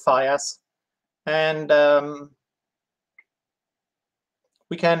qualifiers. And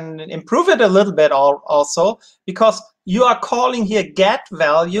we can improve it a little bit also, because you are calling here get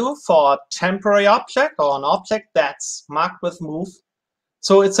value for a temporary object or an object that's marked with move.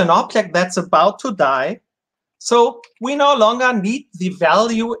 So it's an object that's about to die. So we no longer need the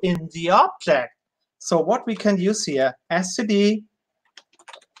value in the object. So what we can use here, std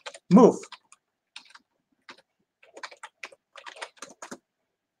move.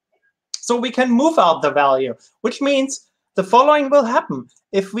 So we can move out the value, which means the following will happen.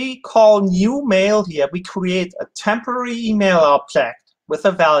 If we call new mail here, we create a temporary email object with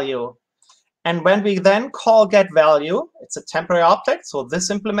a value. And when we then call get value, it's a temporary object. So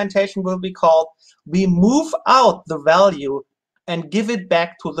this implementation will be called, we move out the value and give it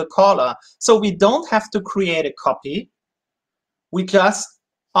back to the caller. So we don't have to create a copy. We just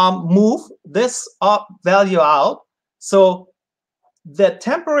move this value out. So the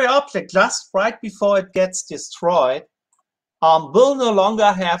temporary object, just right before it gets destroyed, will no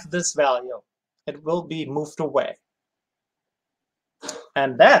longer have this value. It will be moved away.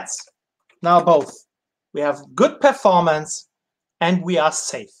 And that's now both. We have good performance and we are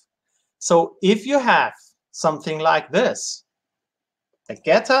safe. So if you have something like this, a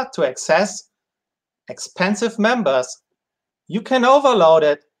getter to access expensive members, you can overload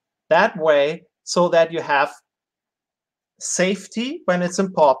it that way so that you have safety when it's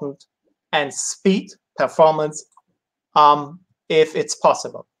important and speed, performance, if it's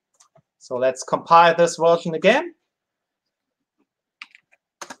possible. So let's compile this version again.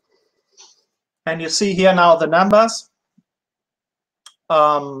 And you see here now the numbers.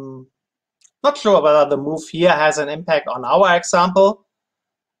 Not sure whether the move here has an impact on our example.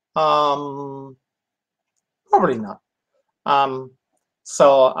 Probably not.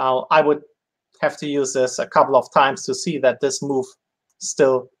 So I would have to use this a couple of times to see that this move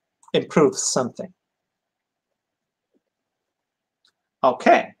still improves something.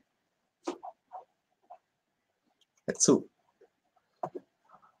 Okay. Let's see.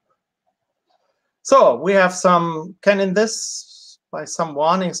 So we have some, in this, by some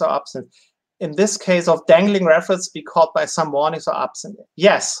warnings or absent, in this case of dangling reference be caught by some warnings or absent?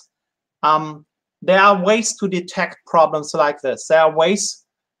 Yes. There are ways to detect problems like this. There are ways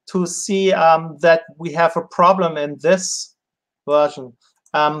to see that we have a problem in this version.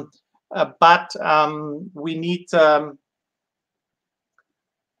 But we need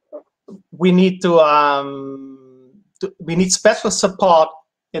special support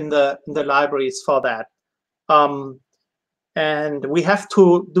in the libraries for that. And we have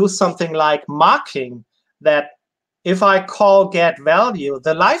to do something like marking that if I call get value,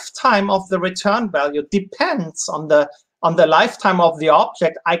 the lifetime of the return value depends on the lifetime of the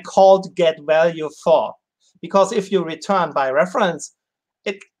object I called get value for. Because if you return by reference,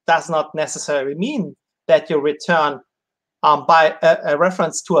 it does not necessarily mean that you return by a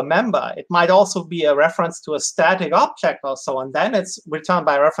reference to a member. It might also be a reference to a static object or so, and then it's return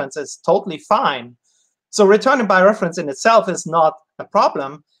by reference is totally fine. So returning by reference in itself is not a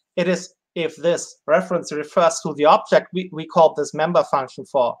problem. It is if this reference refers to the object we call this member function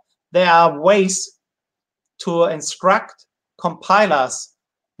for. There are ways to instruct compilers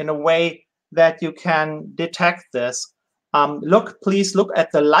in a way that you can detect this. Please look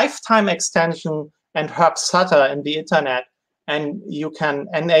at the lifetime extension and Herb-Sutter in the internet, and you can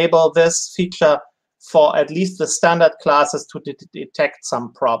enable this feature for at least the standard classes to detect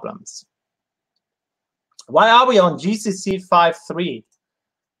some problems. Why are we on GCC 5.3?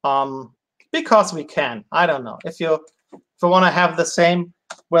 Because we can. I don't know. If you want to have the same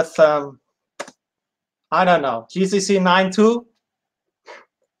with, I don't know, GCC 9.2,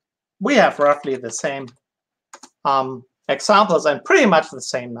 we have roughly the same examples and pretty much the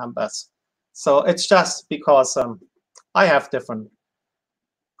same numbers. So it's just because I have different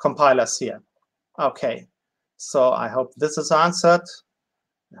compilers here. Okay, so I hope this is answered.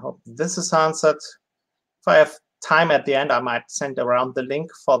 I hope this is answered. If I have time at the end, I might send around the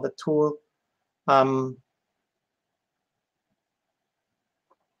link for the tool. When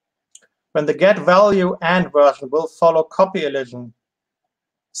the get value and version will follow copy elision,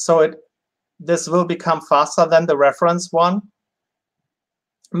 so this will become faster than the reference one.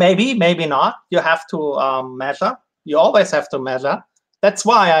 Maybe, maybe not. You have to measure. You always have to measure. That's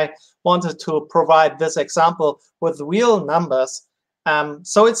why I wanted to provide this example with real numbers.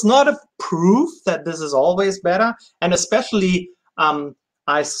 So it's not a proof that this is always better. And especially,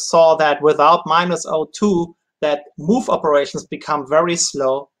 I saw that without -02, that move operations become very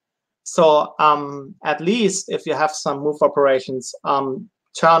slow. So at least if you have some move operations,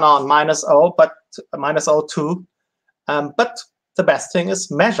 turn on -0, but -02. But the best thing is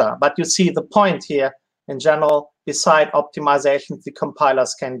measure. But you see the point here in general, beside optimizations the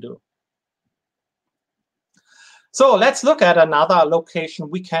compilers can do. So let's look at another location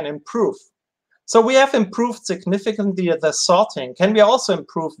we can improve. So we have improved significantly the sorting. Can we also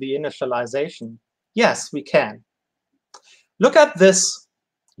improve the initialization? Yes, we can. Look at this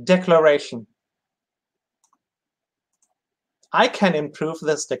declaration. I can improve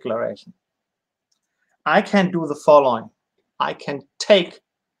this declaration. I can do the following. I can take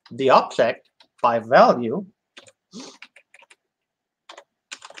the object by value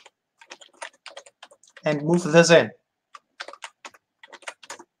and move this in.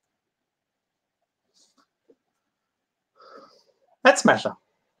 Let's measure.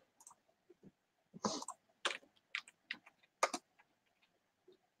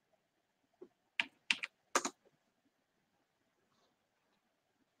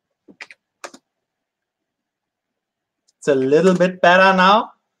 It's a little bit better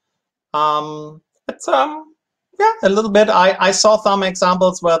now. It's yeah, a little bit. I saw some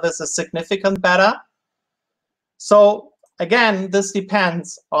examples where this is significantly better. So again, this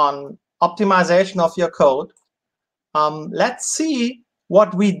depends on optimization of your code. Let's see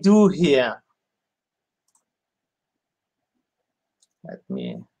what we do here. Let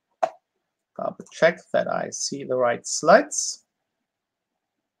me double check that I see the right slides.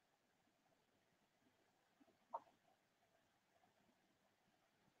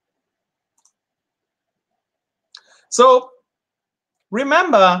 So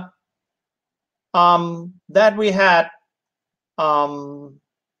remember that we had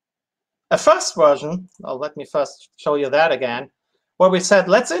a first version. Oh, let me first show you that again, where we said,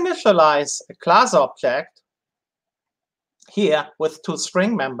 let's initialize a class object here with 2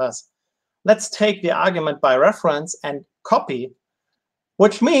 string members. Let's take the argument by reference and copy,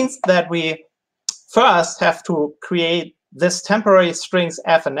 which means that we first have to create this temporary strings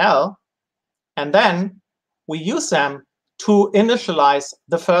f and l, and then we use them to initialize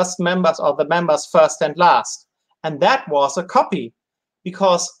the first members, or the members first and last. And that was a copy,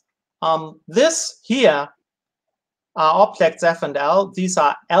 because this here are objects f and l. These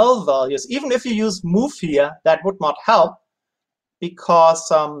are l values. Even if you use move here, that would not help,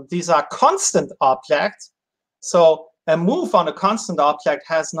 because these are constant objects. So a move on a constant object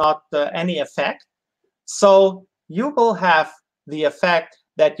has not any effect. So you will have the effect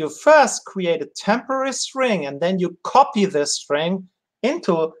that you first create a temporary string, and then you copy this string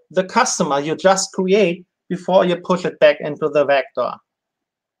into the customer you just create before you push it back into the vector.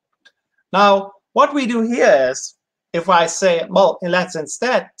 Now, what we do here is, if I say, well, let's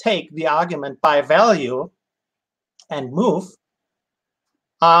instead take the argument by value and move,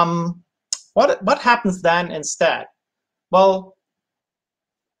 what happens then instead? Well,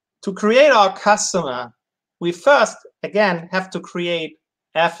 to create our customer, we first, again, have to create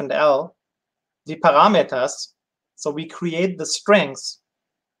f and l, the parameters. So we create the strings,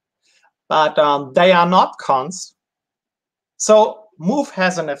 but they are not const. So move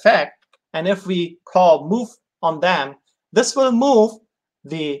has an effect. And if we call move on them, this will move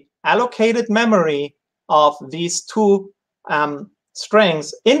the allocated memory of these 2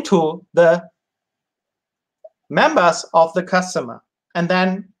 strings into the members of the customer. And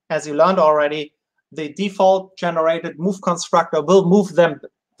then, as you learned already, the default generated move constructor will move them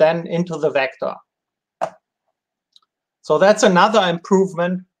then into the vector. So that's another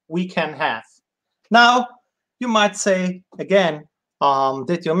improvement we can have. Now, you might say, again,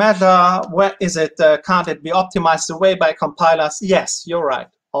 did you measure? Where is it? Can't it be optimized away by compilers? Yes, you're right.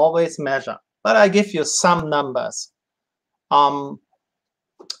 Always measure. But I give you some numbers.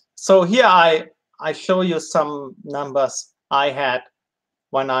 So here I show you some numbers I had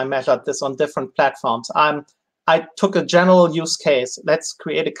when I measured this on different platforms. I took a general use case. Let's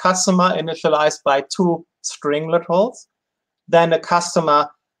create a customer initialized by 2 string literals, then a customer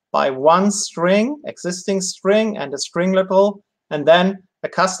by 1 string, existing string, and a string literal, and then a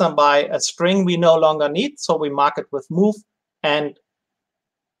customer by a string we no longer need, so we mark it with move, and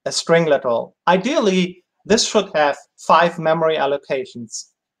a string literal. Ideally, this should have 5 memory allocations.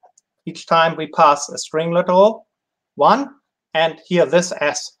 Each time we pass a string literal, 1, and here this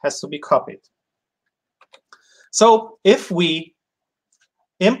s has to be copied. So if we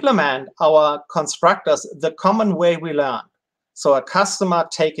implement our constructors the common way we learned, so a customer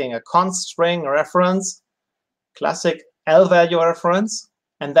taking a const string reference, classic L value reference,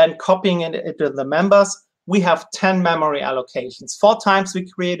 and then copying it into the members, we have 10 memory allocations. 4 times we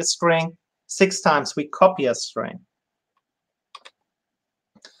create a string, 6 times we copy a string.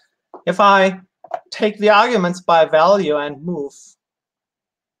 If I take the arguments by value and move,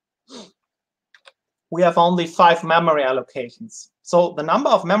 we have only 5 memory allocations. So the number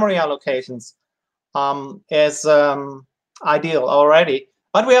of memory allocations is ideal already,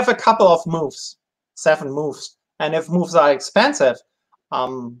 but we have a couple of moves, 7 moves. And if moves are expensive,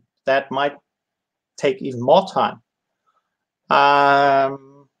 that might take even more time.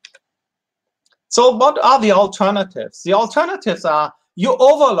 So what are the alternatives? The alternatives are you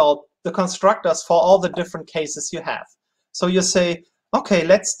overload the constructors for all the different cases you have. So you say, okay,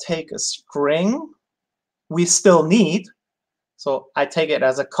 let's take a string we still need. So I take it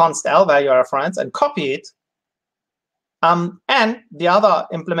as a const L value reference and copy it. And the other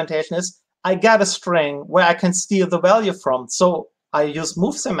implementation is I get a string where I can steal the value from. So I use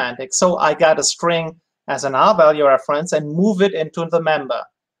move semantics. So I get a string as an R value reference and move it into the member.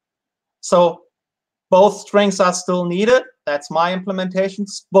 So both strings are still needed. That's my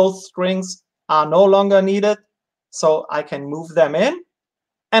implementations. Both strings are no longer needed. So I can move them in.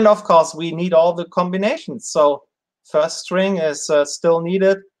 And of course, we need all the combinations. So first string is still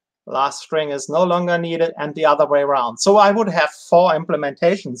needed. Last string is no longer needed, and the other way around. So I would have 4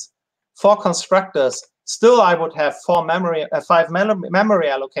 implementations, 4 constructors. Still, I would have 5 memory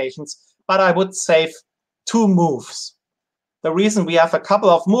allocations, but I would save 2 moves. The reason we have a couple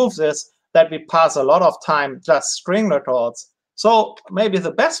of moves is that we pass a lot of time just string literals. So maybe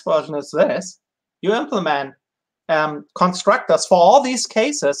the best version is this. You implement constructors for all these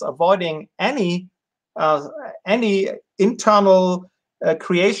cases, avoiding any internal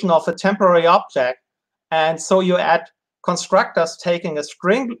creation of a temporary object, And so you add constructors taking a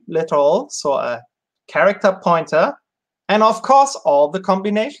string literal, so a character pointer, and of course, all the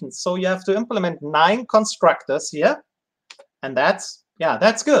combinations. So you have to implement 9 constructors here. And that's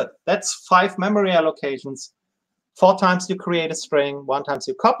good. That's 5 memory allocations. 4 times you create a string, 1 time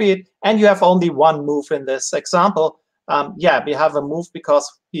you copy it, and you have only 1 move in this example. We have a move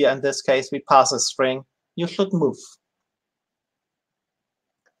because here in this case we pass a string. You should move.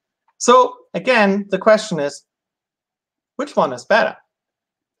 So again, the question is, which one is better?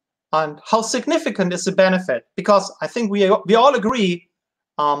 And how significant is the benefit? Because I think we all agree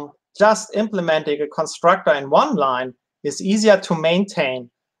just implementing a constructor in 1 line is easier to maintain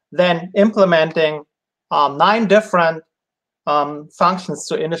than implementing 9 different functions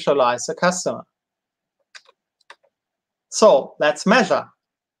to initialize a customer. So let's measure.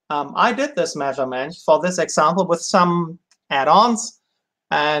 I did this measurement for this example with some add-ons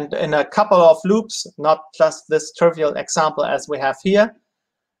and in a couple of loops, not just this trivial example as we have here.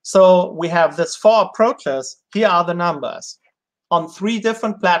 So we have this 4 approaches. Here are the numbers. On 3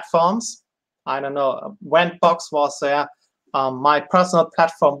 different platforms, I don't know, Wentbox was there, my personal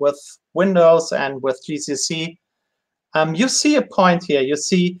platform with Windows and with GCC. You see a point here. You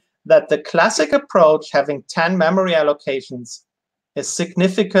see that the classic approach, having 10 memory allocations, is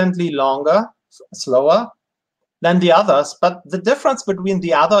significantly slower than the others. But the difference between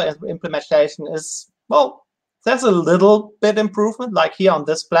the other implementation is, well, there's a little bit improvement, like here on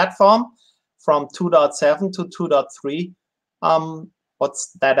this platform from 2.7 to 2.3.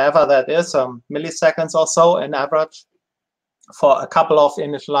 What's that ever that is, milliseconds or so in average for a couple of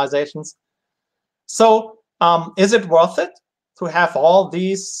initializations. So is it worth it to have all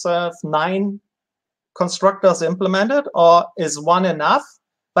these 9 constructors implemented, or is 1 enough?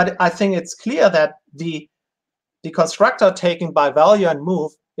 But I think it's clear that the constructor taking by value and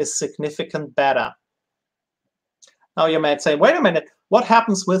move is significantly better. Now you might say, wait a minute, what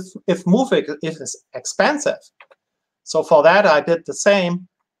happens if move is expensive? So for that, I did the same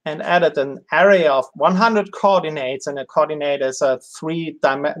and added an array of 100 coordinates, and a coordinate is a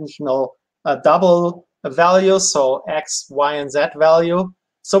 3-dimensional double value, so x, y, and z value.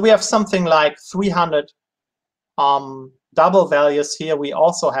 So we have something like 300 double values here. We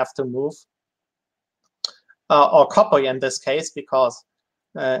also have to move or copy in this case because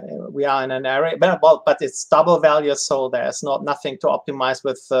we are in an array. But it's double values, so there's nothing to optimize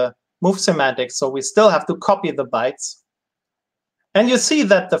with move semantics. So we still have to copy the bytes. And you see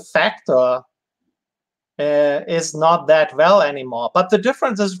that the factor is not that well anymore, but the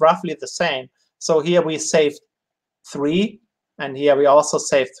difference is roughly the same. So here we saved 3, and here we also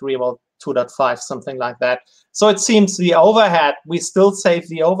saved 3, well, 2.5, something like that. So it seems the overhead, we still save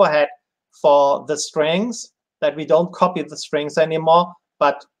the overhead for the strings, that we don't copy the strings anymore,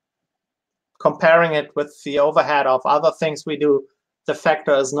 but comparing it with the overhead of other things we do, the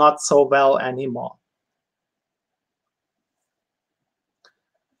factor is not so well anymore.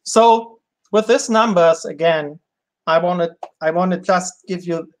 So with these numbers, again, I want to just give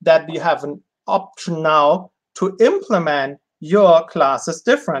you that you have an option now to implement your classes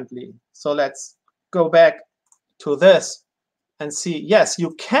differently. So let's go back to this and see, yes,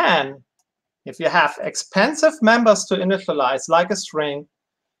 you can, if you have expensive members to initialize, like a string,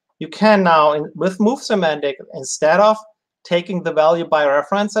 you can now, with move semantic, instead of taking the value by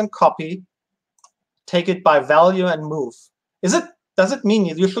reference and copy, take it by value and move. Does it mean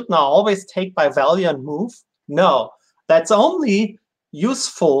you should now always take by value and move? No, that's only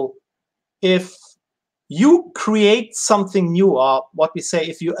useful if you create something new, or what we say,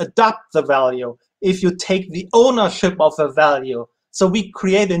 if you adopt the value, if you take the ownership of a value. So we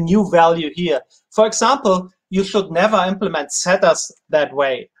create a new value here. For example, you should never implement setters that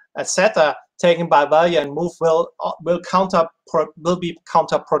way. A setter taken by value and move will be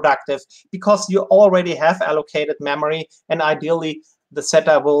counterproductive because you already have allocated memory, and ideally the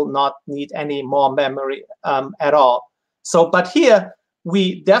setter will not need any more memory at all. So, but here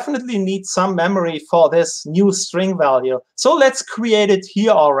we definitely need some memory for this new string value. So let's create it here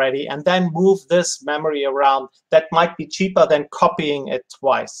already and then move this memory around. That might be cheaper than copying it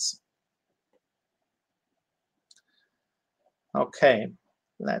twice. Okay,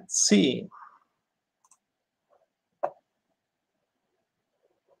 let's see. I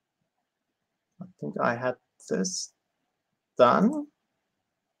think I had this done.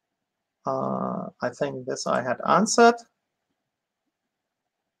 I think this I had answered.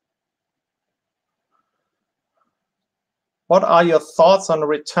 What are your thoughts on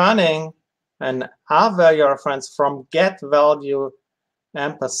returning an R-value reference from get-value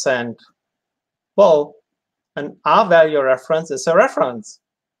 %? Well, an R-value reference is a reference.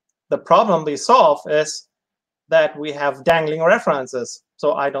 the problem we solve is that we have dangling references.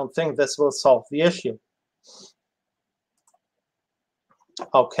 So I don't think this will solve the issue.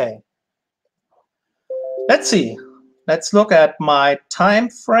 Okay. Let's see. Let's look at my time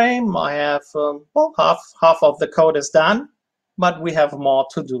frame. I have well, half of the code is done, but we have more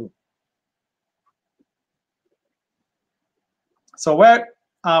to do. So where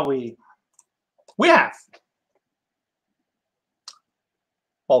are we? We have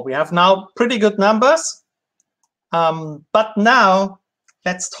now pretty good numbers. But now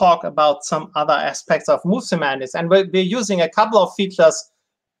let's talk about some other aspects of move semantics. And we're using a couple of features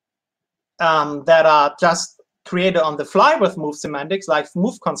that are just created on the fly with move semantics, like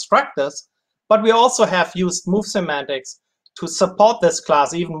move constructors. But we also have used move semantics to support this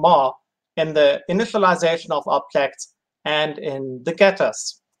class even more in the initialization of objects and in the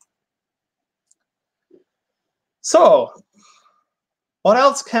getters. So what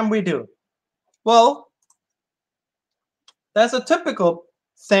else can we do? Well, there's a typical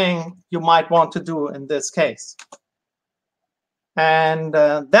thing you might want to do in this case. And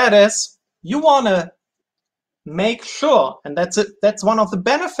that is, you want to make sure, and that's one of the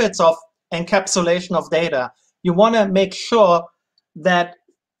benefits of encapsulation of data. You want to make sure that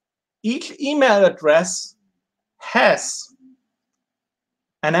each email address has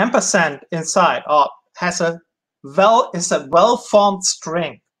an ampersand inside, or has is a well-formed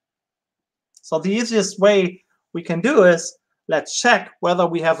string. So the easiest way we can do is, let's check whether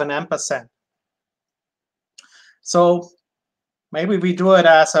we have an ampersand. So maybe we do it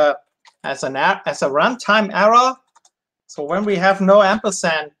as a runtime error. So when we have no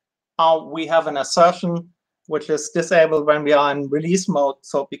ampersand, we have an assertion which is disabled when we are in release mode.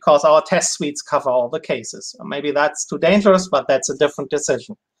 So because our test suites cover all the cases. Maybe that's too dangerous, but that's a different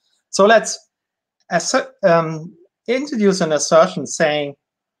decision. So let's introduce an assertion saying,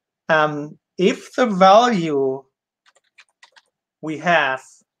 if the value we have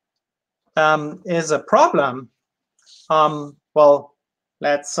is a problem, well,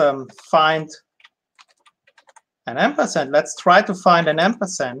 let's find an ampersand. Let's try to find an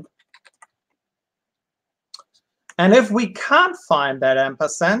ampersand. And if we can't find that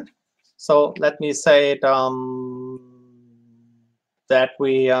ampersand, so let me say it, that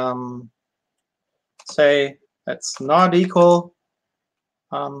we say that's not equal.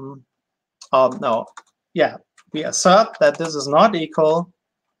 No, yeah, we assert that this is not equal,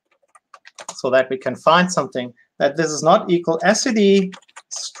 so that we can find something, that this is not equal std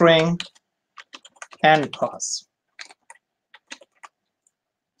string npos.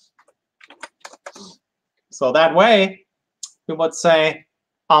 So that way, we would say,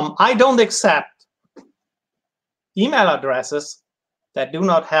 I don't accept email addresses that do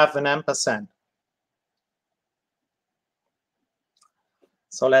not have an ampersand.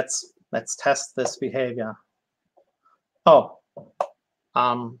 So let's test this behavior. Oh,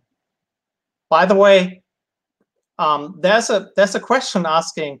 by the way, there's a question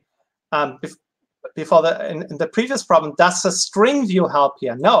asking before in the previous problem, does the string view help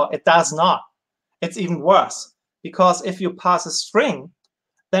here? No, it does not. It's even worse, because if you pass a string,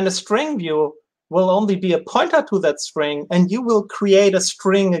 then the string view will only be a pointer to that string, and you will create a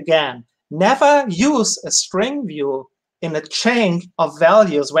string again. Never use a string view in a chain of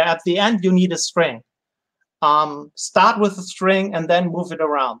values where at the end you need a string. Start with a string and then move it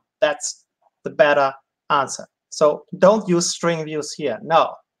around. That's the better answer. So don't use string views here.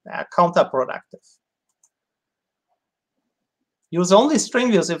 No, they're counterproductive. Use only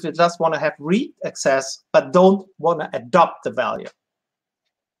string views if you just want to have read access, but don't want to adopt the value.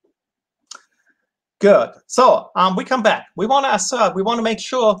 Good. So we come back. We want to assert, we want to make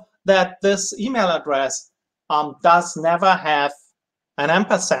sure that this email address does never have an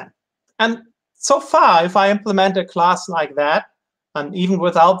ampersand. And so far, if I implement a class like that, and even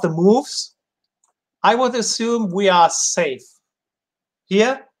without the moves, I would assume we are safe.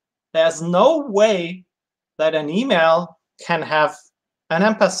 Here, there's no way that an email can have an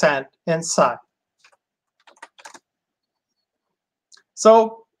ampersand inside.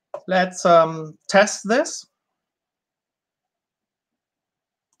 So let's test this.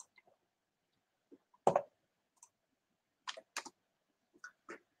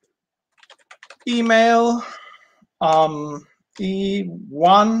 Email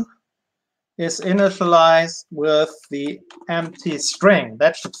E1 is initialized with the empty string.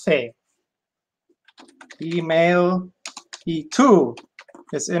 That should fail. Email E2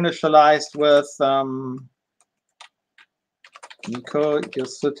 is initialized with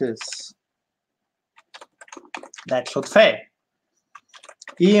Josuttis. That should fail.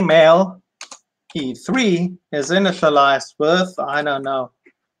 Email E3 is initialized with, I don't know,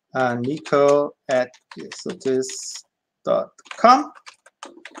 nico@josuttis.com.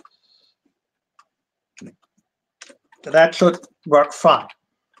 That should work fine.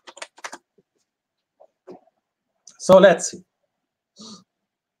 So let's see.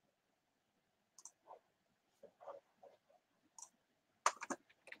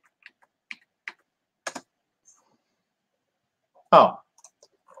 Oh,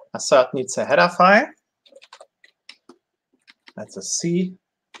 assert needs a header file. That's a C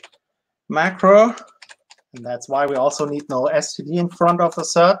macro. And that's why we also need no std in front of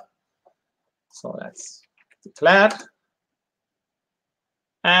assert. So that's declared.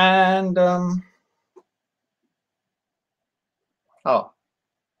 And oh,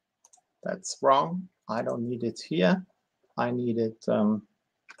 that's wrong. I don't need it here. I need it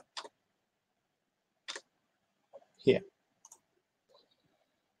here.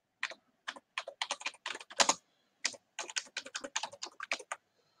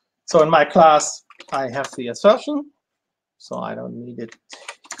 So in my class, I have the assertion, so I don't need it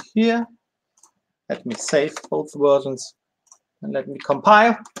here. Let me save both versions and let me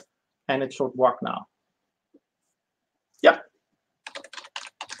compile, and it should work now. Yep.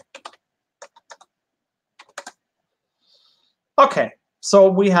 Okay, so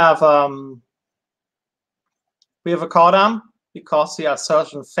we have a codam because the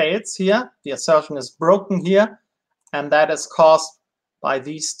assertion fails here. The assertion is broken here, and that is caused by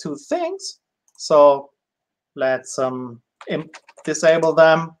these two things. So let's disable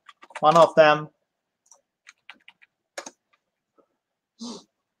them, one of them.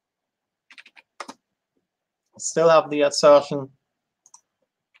 Still have the assertion.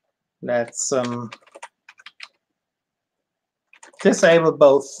 Let's disable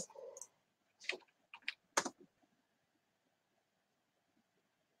both.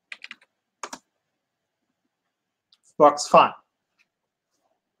 Works fine.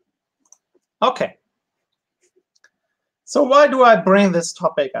 Okay. So why do I bring this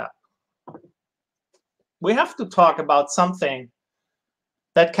topic up? We have to talk about something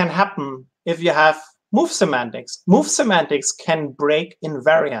that can happen if you have move semantics. Move semantics can break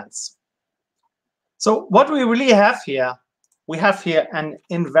invariants. So what we really have here, we have here an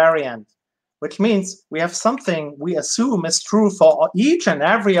invariant, which means we have something we assume is true for each and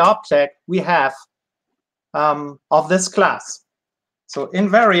every object we have of this class. So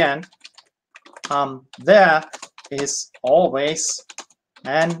invariant, there is always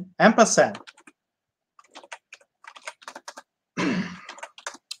an ampersand.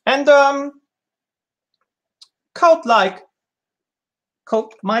 And code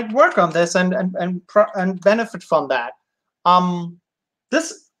might work on this and benefit from that.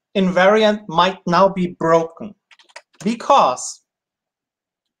 This invariant might now be broken because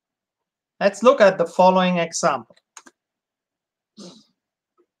let's look at the following example.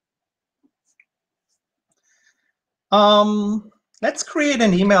 Let's create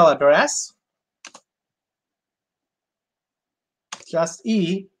an email address, just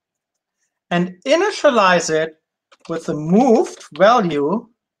E, and initialize it with the moved value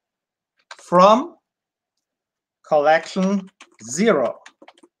from collection 0.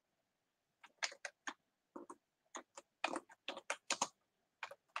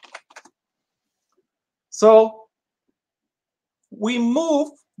 So we move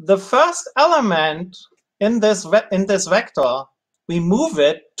the first element in this vector, we move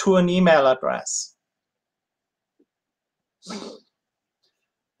it to an email address.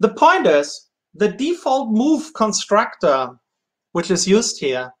 The point is, the default move constructor, which is used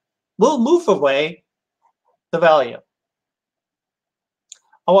here, will move away the value.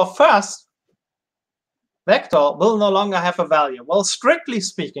 Our first vector will no longer have a value. Well, strictly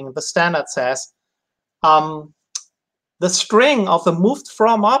speaking, the standard says the string of the moved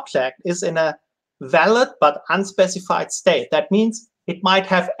from object is in a valid but unspecified state. That means it might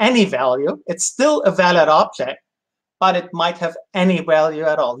have any value. It's still a valid object, but it might have any value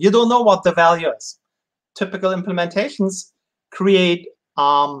at all. You don't know what the value is. Typical implementations create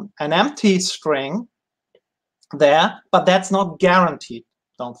an empty string there, but that's not guaranteed.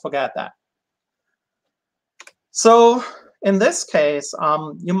 Don't forget that. So in this case,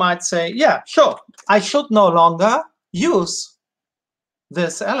 you might say, yeah, sure, I should no longer use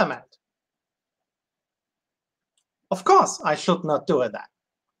this element. Of course, I should not do that.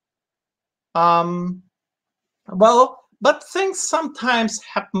 Well, but things sometimes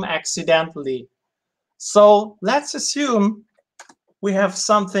happen accidentally. So let's assume we have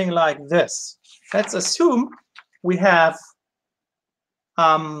something like this. Let's assume we have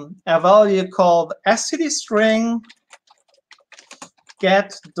a value called std string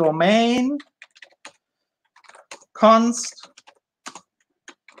get domain const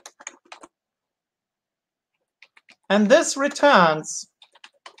And this returns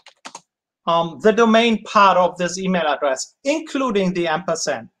the domain part of this email address, including the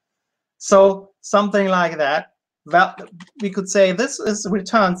ampersand. So something like that. Well, we could say this is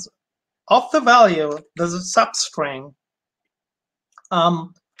returns of the value, there's a substring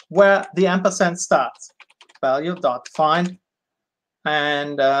where the ampersand starts. Value dot find,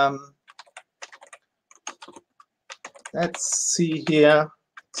 and let's see here.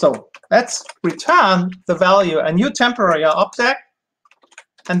 So let's return the value, a new temporary object,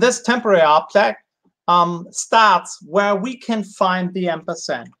 and this temporary object starts where we can find the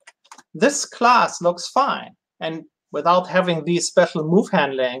ampersand. This class looks fine, and without having these special move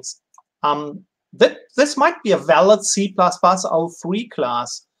handlings, this might be a valid C++ 03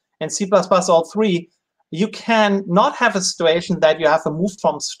 class. In C++ 03, you can not have a situation that you have a move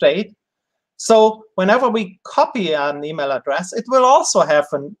from state. So whenever we copy an email address, it will also have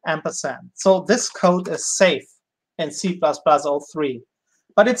an ampersand. So this code is safe in C++ 03.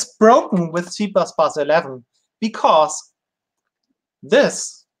 But it's broken with C++ 11 because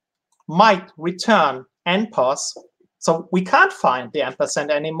this might return npos. So we can't find the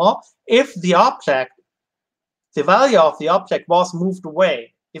ampersand anymore if the object, the value of the object was moved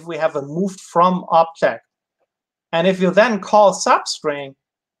away, if we have a moved from object. And if you then call substring,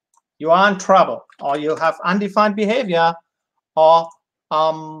 you are in trouble, or you have undefined behavior, or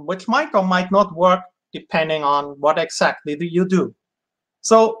which might or might not work depending on what exactly you do.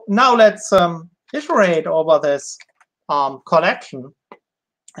 So now let's iterate over this collection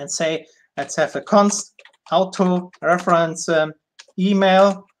and say, let's have a const auto reference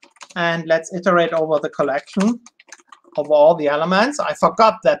email, and let's iterate over the collection of all the elements. I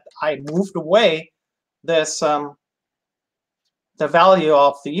forgot that I moved away this the value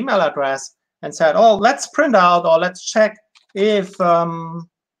of the email address and said, oh, let's print out, or let's check if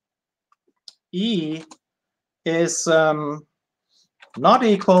E is not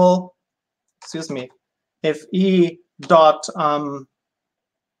equal, excuse me, if E dot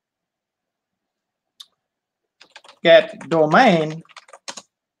get domain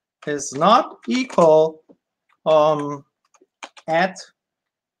is not equal at,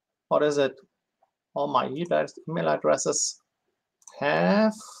 what is it? All my email addresses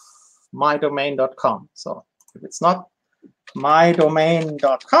have mydomain.com. So if it's not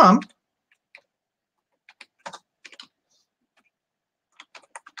mydomain.com,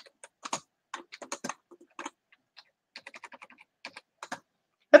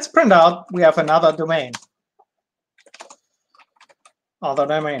 let's print out we have another domain. Other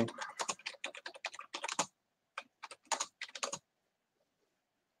domain.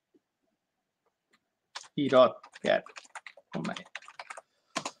 E.get domain.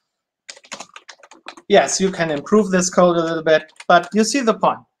 Yes, you can improve this code a little bit, but you see the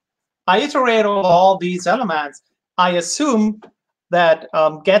point. I iterate over all these elements. I assume that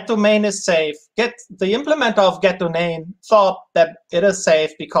get domain is safe. The implementer of get domain thought that it is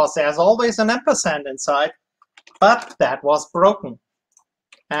safe because there's always an ampersand inside, but that was broken.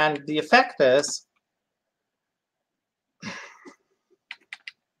 And the effect is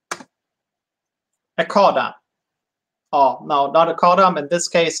a cordon. Oh, no, not a cordon. In this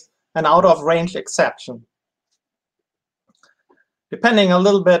case, an out-of-range exception. Depending a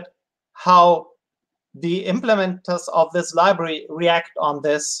little bit how the implementers of this library react on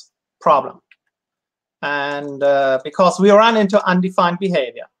this problem. And because we run into undefined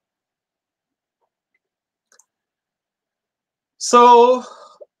behavior. So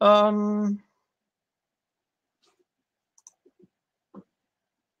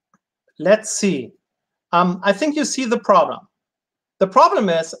let's see. I think you see the problem. The problem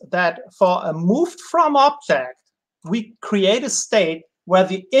is that for a moved from object, we create a state where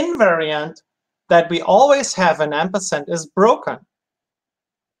the invariant that we always have an ampersand is broken.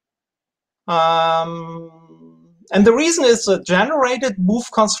 And the reason is the generated move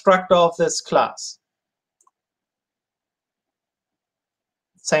constructor of this class.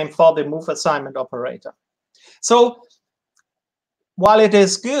 Same for the move assignment operator. So while it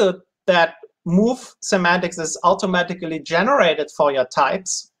is good that move semantics is automatically generated for your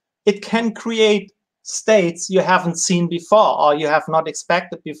types, it can create states you haven't seen before or you have not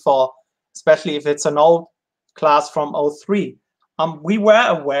expected before, especially if it's an old class from 03. We were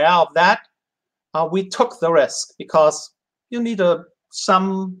aware of that. We took the risk because you need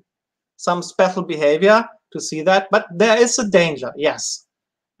some special behavior to see that, but there is a danger, yes.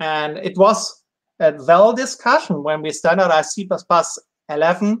 And it was a well discussion when we standardized C++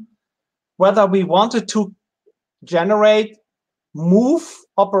 11 whether we wanted to generate move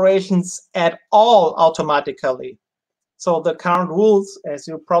operations at all automatically. So the current rules, as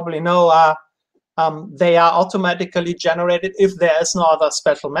you probably know, are they are automatically generated if there is no other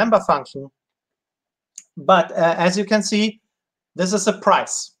special member function. But as you can see, this is a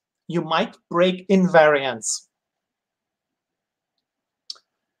price. You might break invariance.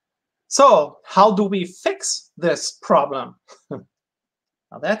 So how do we fix this problem?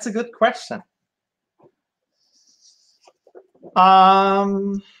 Now, that's a good question.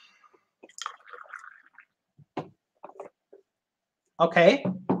 Okay.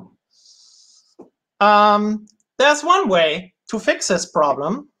 There's one way to fix this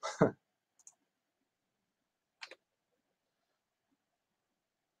problem.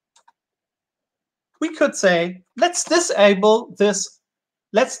 We could say, let's disable this.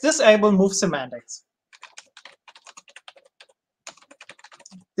 Let's disable move semantics.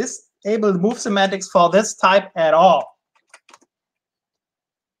 Disable move semantics for this type at all.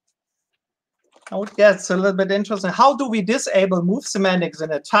 Now it gets a little bit interesting. How do we disable move semantics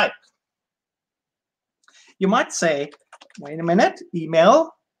in a type? You might say, wait a minute,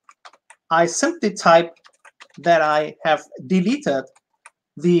 email. I simply type that I have deleted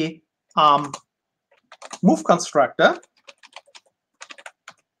the move constructor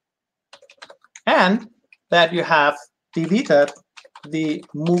and that you have deleted the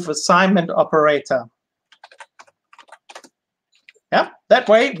move assignment operator. Yeah, that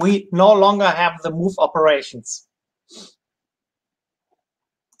way we no longer have the move operations.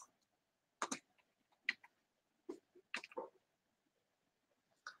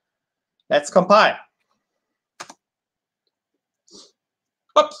 Let's compile.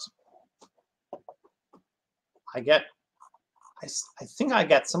 Oops. I think I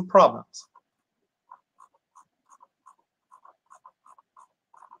get some problems.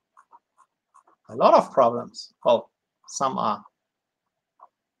 A lot of problems. Well, some are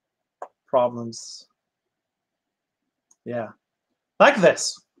problems. Yeah, like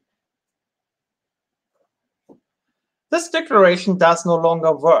this. This declaration does no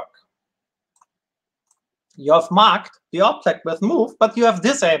longer work. You have marked the object with move, but you have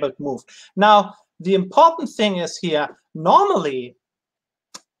disabled move. Now, the important thing is here, normally,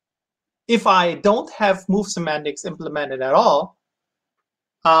 if I don't have move semantics implemented at all,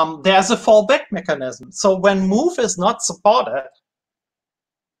 there's a fallback mechanism. So when move is not supported,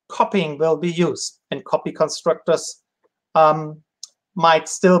 copying will be used, and copy constructors might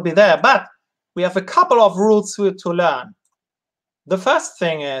still be there. But we have a couple of rules to learn. The first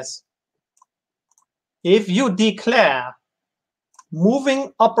thing is, if you declare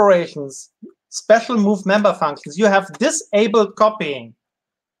moving operations, special move member functions, you have disabled copying.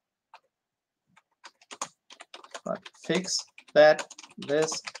 But fix that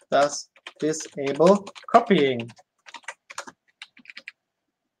this does disable copying.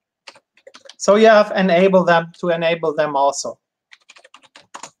 So you have enable them to enable them also.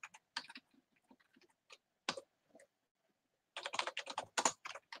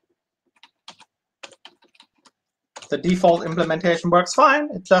 The default implementation works fine.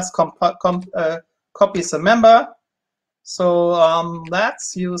 It just copies a member. So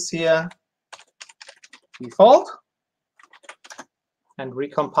let's use here default and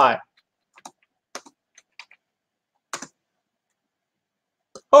recompile.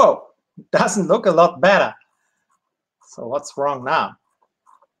 Oh, it doesn't look a lot better. So what's wrong now?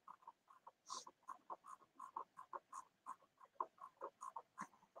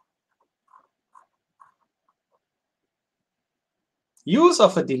 Use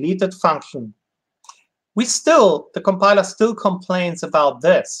of a deleted function. The compiler still complains about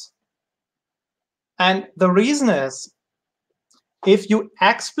this. And the reason is, if you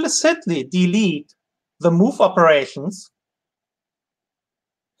explicitly delete the move operations,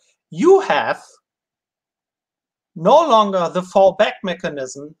 you have no longer the fallback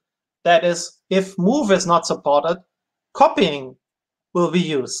mechanism. That is, if move is not supported, copying will be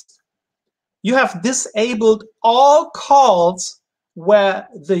used. You have disabled all calls where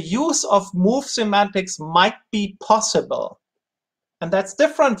the use of move semantics might be possible. And that's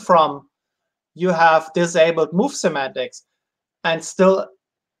different from you have disabled move semantics and still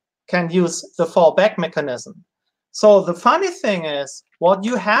can use the fallback mechanism. So the funny thing is, what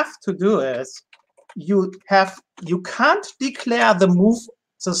you have to do is you can't declare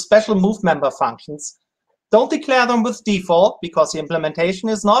the special move member functions. Don't declare them with default because the implementation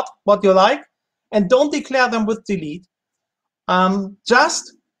is not what you like, and don't declare them with delete.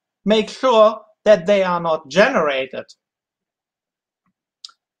 Just make sure that they are not generated.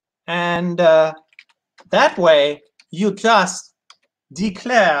 And that way, you just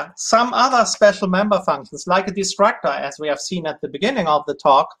declare some other special member functions, like a destructor, as we have seen at the beginning of the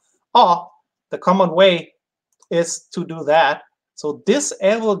talk, or the common way is to do that. So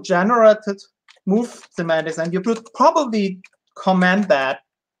disable generated move semantics, and you would probably comment that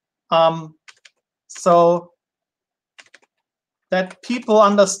so that people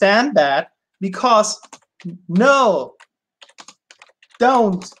understand that, because no,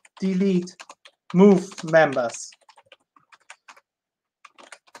 don't delete move members.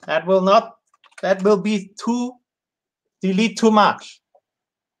 That will be delete too much.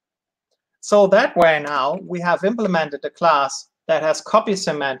 So that way now we have implemented a class that has copy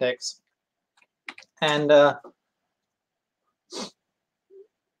semantics, and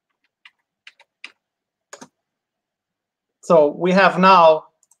so we have now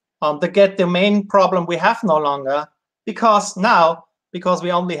the get domain problem we have no longer, because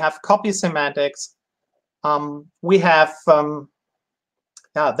we only have copy semantics. We have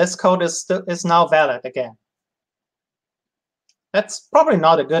this code is now valid again. That's probably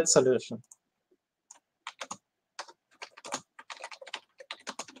not a good solution.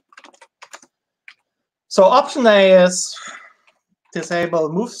 So option A is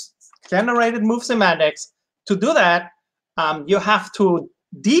disable generated move semantics. To do that, you have to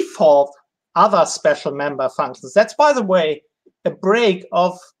default other special member functions. That's, by the way, a break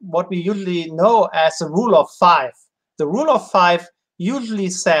of what we usually know as a rule of 5. The rule of 5 usually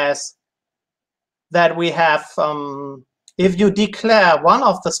says that we have, if you declare one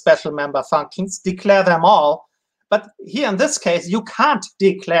of the special member functions, declare them all. But here in this case, you can't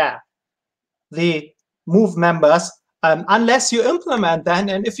declare the move members unless you implement them.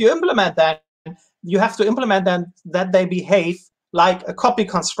 And if you implement them, you have to implement them that they behave like a copy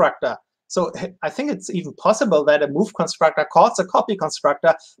constructor. So I think it's even possible that a move constructor calls a copy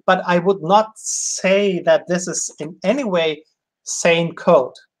constructor, but I would not say that this is in any way sane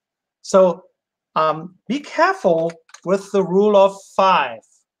code. So be careful with the rule of 5.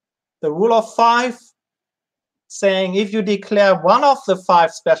 The rule of 5 saying if you declare one of the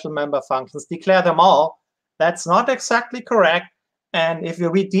 5 special member functions, declare them all. That's not exactly correct. And if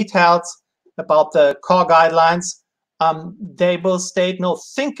you read details about the core guidelines, they will state, no,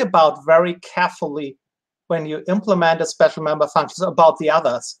 think about very carefully when you implement a special member function about the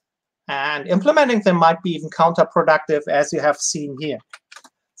others. And implementing them might be even counterproductive, as you have seen here.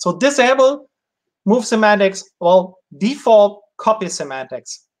 So disable move semantics, well, default copy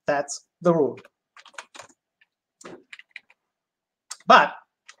semantics. That's the rule. But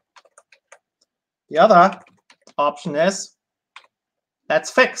the other option is,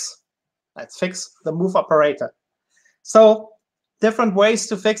 let's fix the move operator. So different ways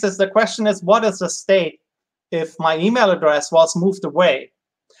to fix this. The question is, what is the state if my email address was moved away?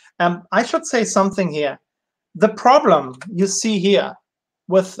 I should say something here. The problem you see here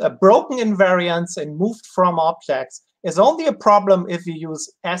with a broken invariance and moved from objects is only a problem if you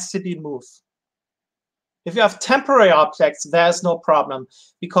use std move. If you have temporary objects, there's no problem,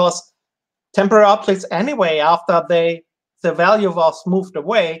 because temporary objects anyway, after the value was moved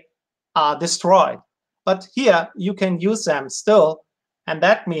away, are destroyed. But here you can use them still, and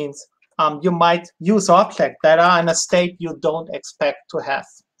that means you might use objects that are in a state you don't expect to have.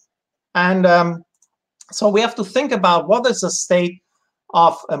 And so we have to think about what is the state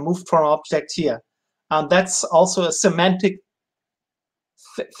of a moved from object here. That's also a semantic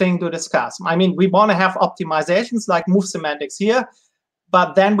thing to discuss. I mean, we want to have optimizations like move semantics here,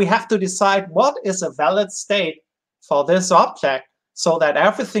 but then we have to decide what is a valid state for this object so that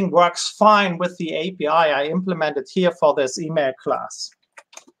everything works fine with the API I implemented here for this email class.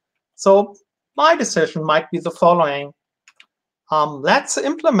 So my decision might be the following. Let's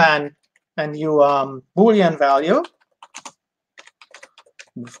implement a new Boolean value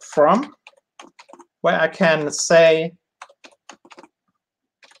from, where I can say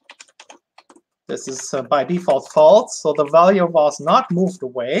this is by default false, so the value was not moved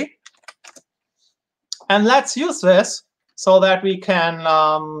away. And let's use this so that we can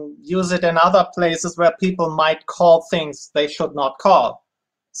use it in other places where people might call things they should not call.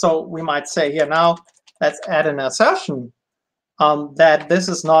 So we might say here now, let's add an assertion that this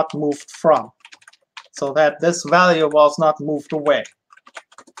is not moved from, so that this value was not moved away.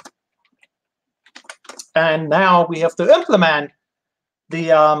 And now we have to implement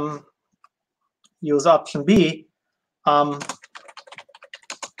the use option B,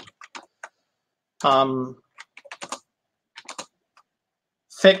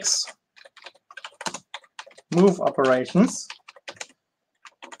 fix move operations.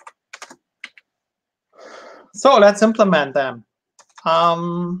 So let's implement them.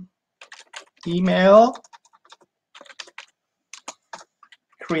 Email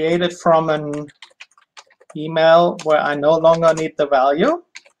created from an email where I no longer need the value.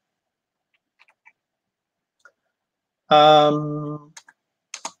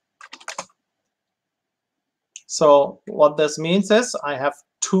 So what this means is I have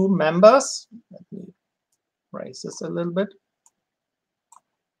two members. Let me raise this a little bit.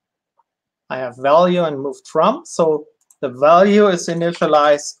 I have value and moved from. So the value is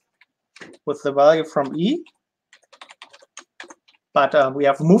initialized with the value from E. But we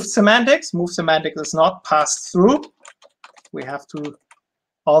have moved semantics. Move semantics is not passed through. We have to,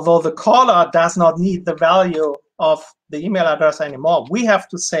 although the caller does not need the value of the email address anymore, we have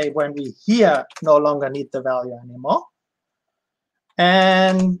to say when we here no longer need the value anymore.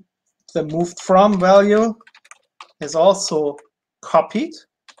 And the moved from value is also copied.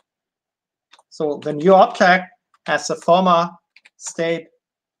 So the new object has the former state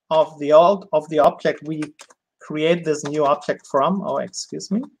of the old of the object we create this new object from. Oh, excuse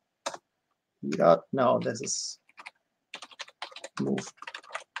me. No, this is moved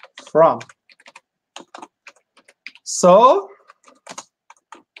from. So,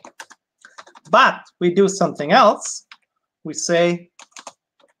 but we do something else. We say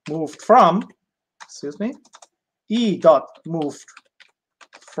moved from, excuse me, E dot moved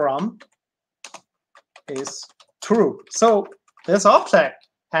from is true. So this object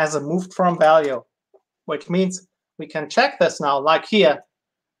has a moved from value, which means we can check this now, like here,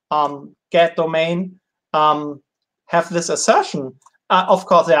 get domain, have this assertion. Of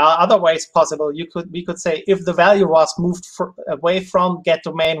course, there are other ways possible. We could say if the value was moved away from get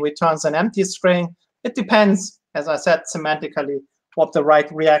domain returns an empty string. It depends, as I said, semantically, what the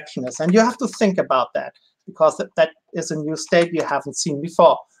right reaction is. And you have to think about that, because that is a new state you haven't seen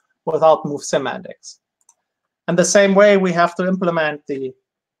before without move semantics. And the same way, we have to implement the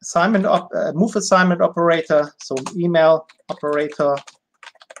assignment move assignment operator. So email operator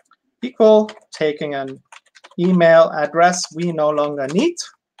equal taking an email address we no longer need.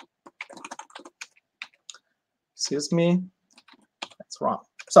 Excuse me, that's wrong.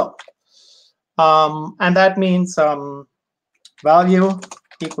 So, and that means value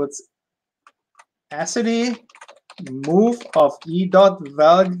equals acity move of E dot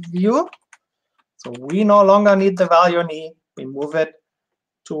value. So we no longer need the value in E. We move it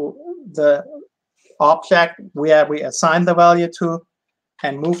to the object where we assign the value to,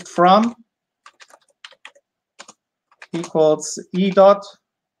 and moved from equals E dot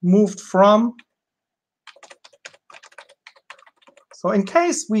moved from. So in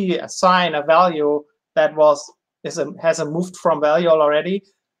case we assign a value that has a moved from value already,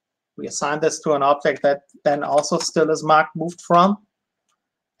 we assign this to an object that then also still is marked moved from,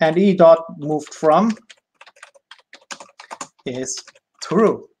 and E dot moved from is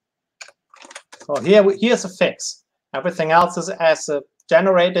true. So here's a fix. Everything else is as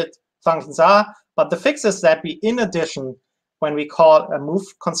generated functions are, but the fix is that we, in addition, when we call a move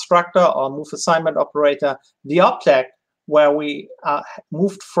constructor or move assignment operator, the object where we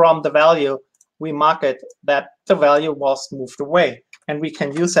moved from the value, we mark it that the value was moved away. And we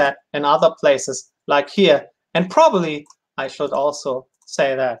can use that in other places, like here. And probably I should also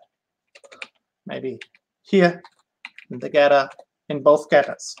say that maybe here in the getter, in both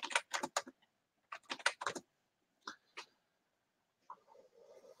getters.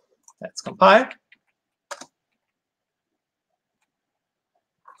 Let's compile.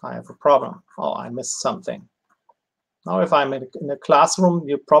 I have a problem. Oh, I missed something. Now, if I'm in a classroom,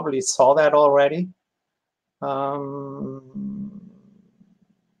 you probably saw that already.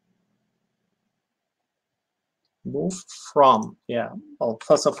 Moved from, yeah. Well,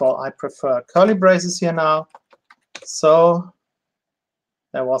 first of all, I prefer curly braces here now. So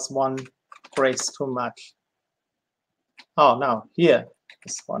there was one brace too much. Oh, no, here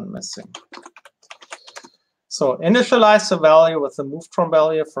is one missing. So initialize the value with the moved from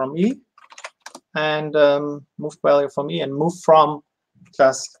value from E, and moved value from E, and move from,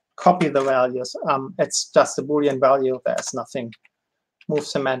 just copy the values. It's just a Boolean value. There's nothing move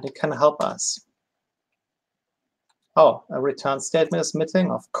semantic can help us. Oh, a return statement is missing,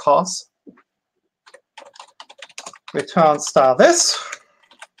 of course. Return star this.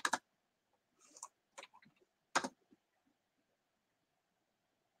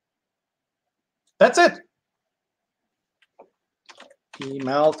 That's it.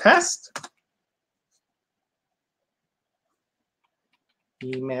 Email test.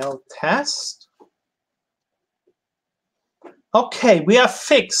 Email test. Okay, we have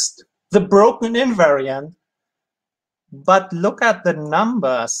fixed the broken invariant, but look at the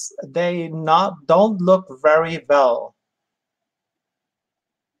numbers. They don't look very well.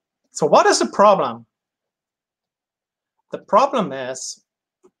 So what is the problem? The problem is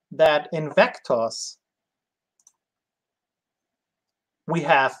that in vectors, we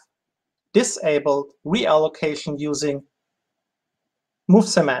have disabled reallocation using move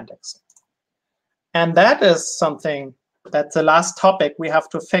semantics. And that is something that's the last topic we have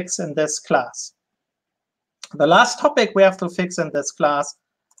to fix in this class. The last topic we have to fix in this class,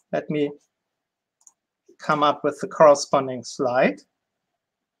 let me come up with the corresponding slide.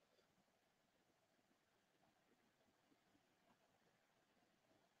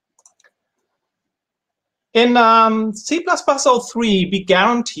 In C++03, we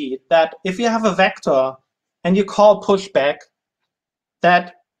guaranteed that if you have a vector and you call pushback,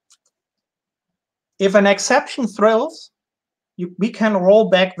 that if an exception throws, we can roll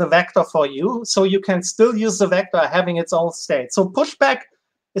back the vector for you, so you can still use the vector having its own state. So pushback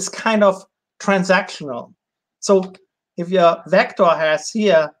is kind of transactional. So if your vector has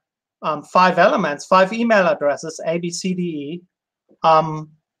here 5 elements, 5 email addresses, A, B, C, D, E,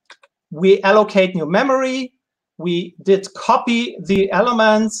 we allocate new memory, we did copy the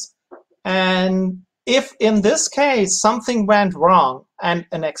elements, and if in this case something went wrong and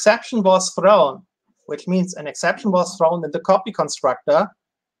an exception was thrown, which means an exception was thrown in the copy constructor,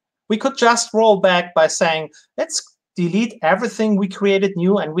 we could just roll back by saying, let's delete everything we created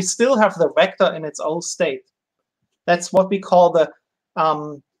new, and we still have the vector in its old state. That's what we call the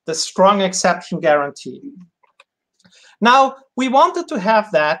strong exception guarantee. Now, we wanted to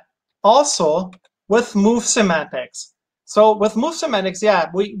have that also with move semantics. So with move semantics, yeah,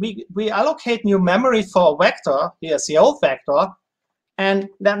 we allocate new memory for a vector. Here's the old vector. And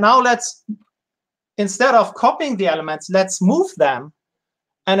then now let's, instead of copying the elements, let's move them.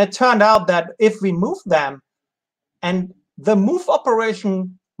 And it turned out that if we move them, and the move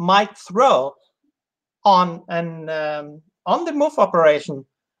operation might throw on the move operation,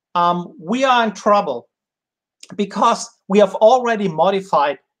 we are in trouble because we have already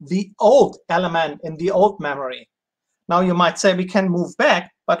modified the old element in the old memory. Now you might say we can move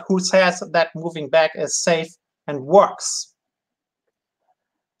back, but who says that moving back is safe and works?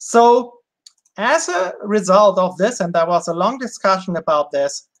 So as a result of this, and there was a long discussion about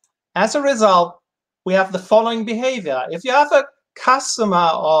this, as a result, we have the following behavior. If you have a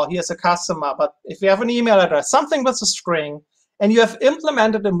customer, or here's a customer, but if you have an email address, something with a string, and you have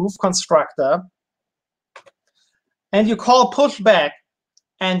implemented a move constructor, and you call pushback,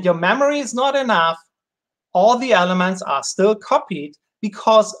 and your memory is not enough, all the elements are still copied,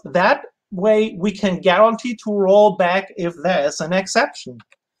 because that way we can guarantee to roll back if there is an exception.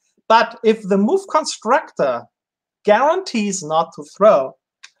 But if the move constructor guarantees not to throw,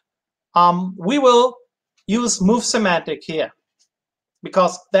 we will use move semantic here,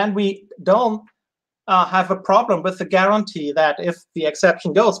 because then we don't have a problem with the guarantee that if the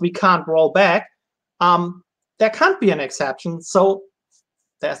exception goes, we can't roll back. There can't be an exception, so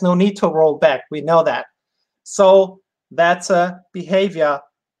there's no need to roll back. We know that. So that's a behavior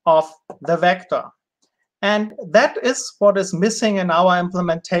of the vector. And that is what is missing in our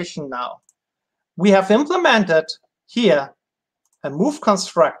implementation now. We have implemented here a move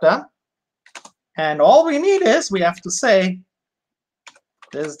constructor, and all we need is we have to say,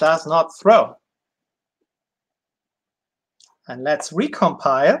 this does not throw. And let's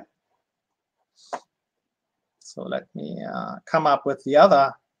recompile. So let me come up with the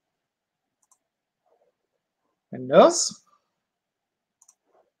other windows.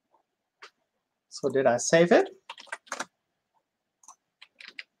 So did I save it?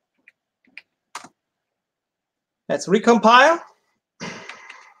 Let's recompile.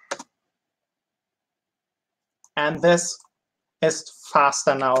 And this is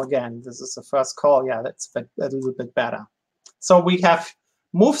faster now again. This is the first call. Yeah, that's a little bit better. So we have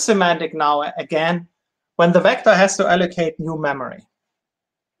move semantic now again when the vector has to allocate new memory.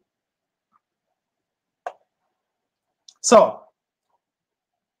 So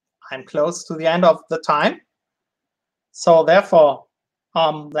I'm close to the end of the time. So therefore,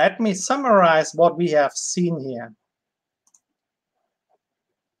 let me summarize what we have seen here.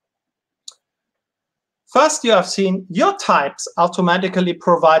 First, you have seen your types automatically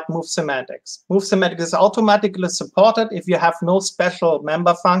provide move semantics. Move semantics is automatically supported if you have no special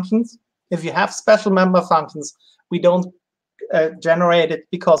member functions. If you have special member functions, we don't generate it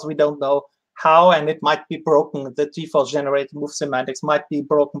because we don't know how, and it might be broken. The default generated move semantics might be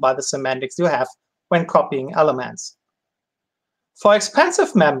broken by the semantics you have when copying elements. For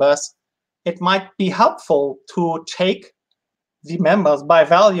expensive members, it might be helpful to take the members by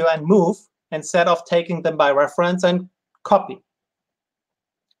value and move instead of taking them by reference and copy.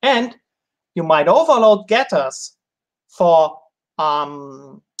 And you might overload getters for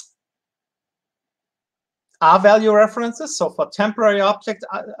R-value references, so for temporary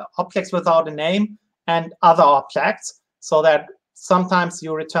objects without a name, and other objects, so that sometimes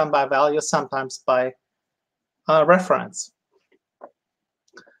you return by value, sometimes by reference.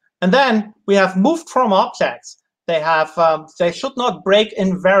 And then we have moved from objects. They should not break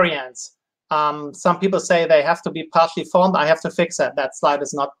invariants. Some people say they have to be partially formed. I have to fix that. That slide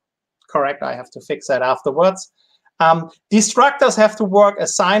is not correct. I have to fix that afterwards. Destructors have to work.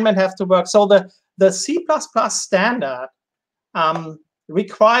 Assignment have to work. So the C++ standard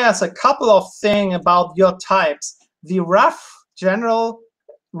requires a couple of things about your types. The rough general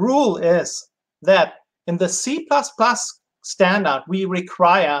rule is that in the C++ standard, we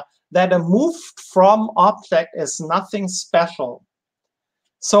require that a moved from object is nothing special.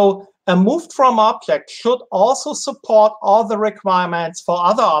 So a moved from object should also support all the requirements for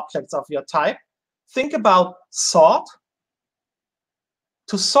other objects of your type. Think about sort.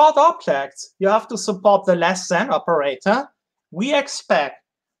 To sort objects, you have to support the less than operator. We expect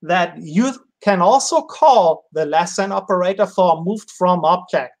that you can also call the less than operator for a moved from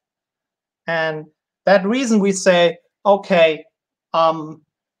object. And that reason we say, okay,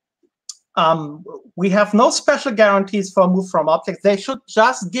 we have no special guarantees for move from objects. They should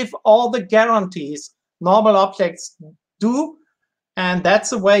just give all the guarantees normal objects do, and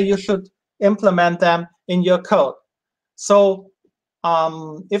that's the way you should implement them in your code. So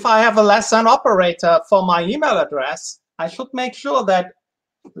if I have a less than operator for my email address, I should make sure that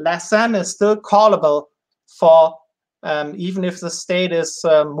less than is still callable for even if the state is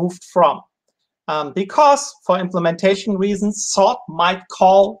moved from. Because for implementation reasons, sort might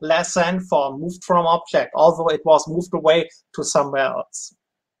call less than for moved from object, although it was moved away to somewhere else.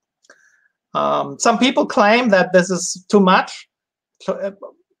 Some people claim that this is too much.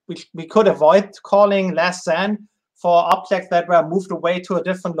 We could avoid calling less than for objects that were moved away to a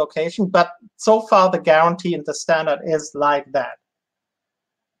different location, but so far the guarantee in the standard is like that.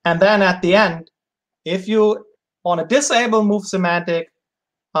 And then at the end, if you want to disable move semantic,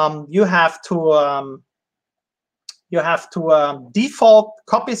 you have to default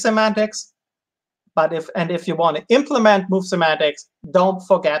copy semantics. But if you want to implement move semantics, don't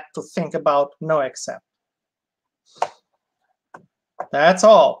forget to think about no except. That's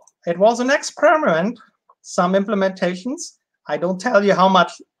all. It was an experiment. Some implementations. I don't tell you how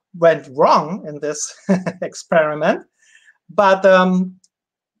much went wrong in this experiment, but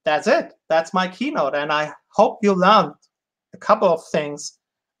that's it. That's my keynote, and I hope you learned a couple of things.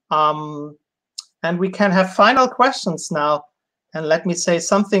 And we can have final questions now. And let me say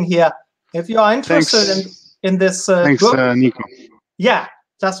something here. If you are interested in this book, Nico. Yeah,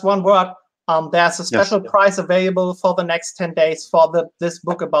 just one word. There's a special prize available for the next 10 days for this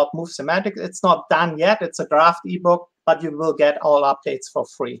book about move semantics. It's not done yet. It's a draft ebook, but you will get all updates for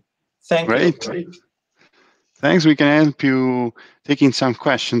free. Thank you. Great. Thanks. We can help you taking some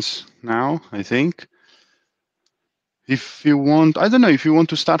questions now, I think. If you want, I don't know, if you want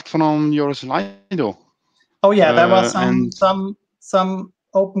to start from your Slido. Oh yeah, there was some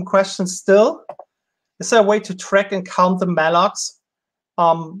open questions still. Is there a way to track and count the mallocs?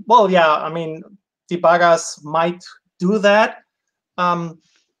 Well, yeah, I mean, debuggers might do that. The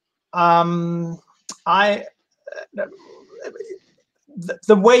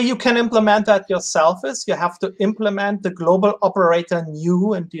way you can implement that yourself is you have to implement the global operator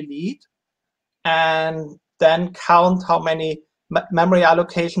new and delete, and then count how many memory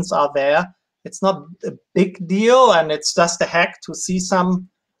allocations are there. It's not a big deal, and it's just a hack to see some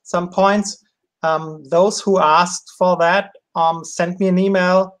points. Those who asked for that, send me an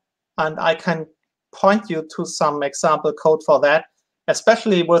email, and I can point you to some example code for that,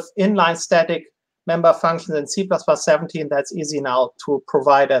 especially with inline static member functions in C++ 17. That's easy now to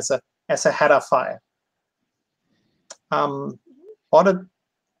provide as a header file. What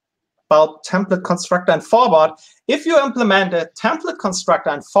about template constructor and forward? If you implement a template constructor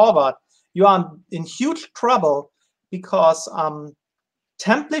and forward, you are in huge trouble because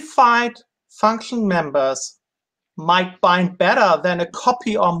templified function members might bind better than a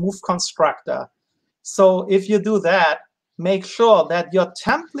copy or move constructor. So if you do that, make sure that your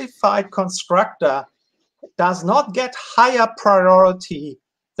templified constructor does not get higher priority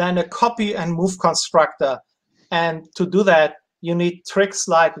than a copy and move constructor. And to do that, you need tricks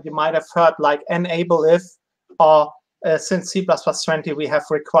like you might have heard, like enable if, or since C++20, we have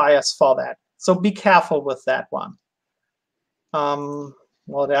requires for that. So be careful with that one.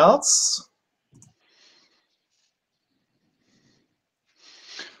 What else?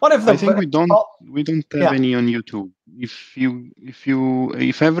 What if I think we don't have any on YouTube. If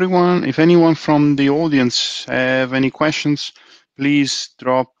anyone from the audience have any questions, please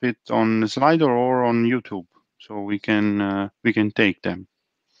drop it on Slido or on YouTube, so we can take them.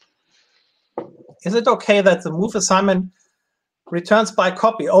 Is it okay that the move assignment returns by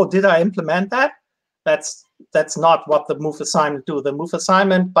copy? Oh, did I implement that? That's that's not what the move assignment do. The move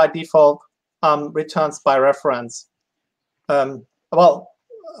assignment by default returns by reference. Well,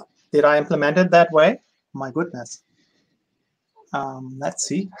 did I implement it that way? My goodness. Let's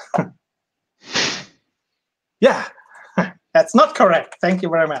see. Yeah, that's not correct. Thank you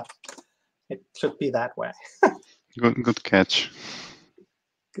very much. It should be that way. Good catch.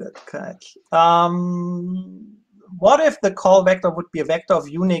 Good catch. What if the call vector would be a vector of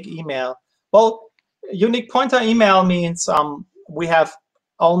unique email? Well, unique pointer email means we have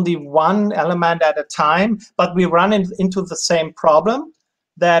only one element at a time, but we run into the same problem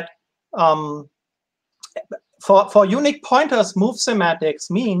that for unique pointers, move semantics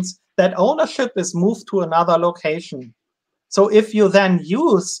means that ownership is moved to another location. So if you then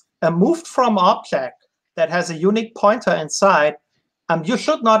use a moved from object that has a unique pointer inside, you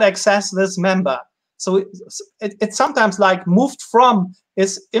should not access this member. So it's sometimes like moved from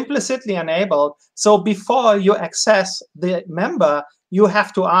is implicitly enabled. So before you access the member, you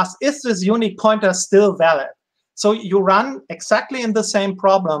have to ask, is this unique pointer still valid? So you run exactly in the same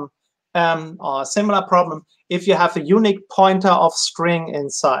problem or a similar problem if you have a unique pointer of string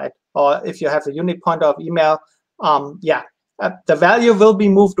inside, or if you have a unique pointer of email. Yeah, the value will be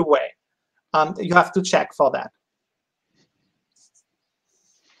moved away. You have to check for that.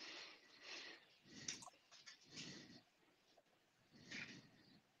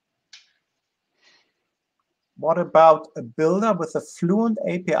 What about a builder with a fluent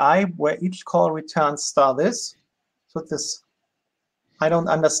API where each call returns star this? So this, I don't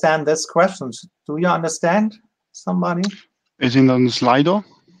understand this question. Do you understand, somebody? Is it on Slido?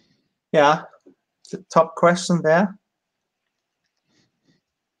 Yeah, the top question there.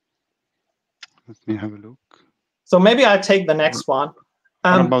 Let me have a look. So maybe I take the next one.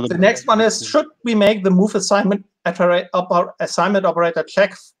 The next one is, should we make the move assignment operator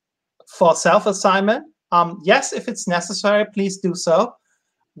check for self-assignment? Yes, if it's necessary, please do so.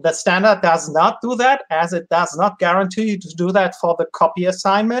 The standard does not do that, as it does not guarantee you to do that for the copy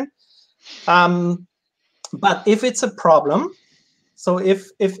assignment. But if it's a problem, so if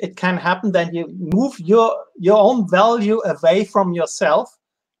it can happen, then you move your own value away from yourself.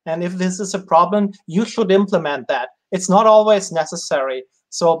 And if this is a problem, you should implement that. It's not always necessary.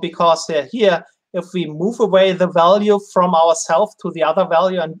 So because here, if we move away the value from ourselves to the other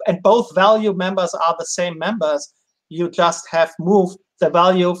value, and both value members are the same members, you just have moved the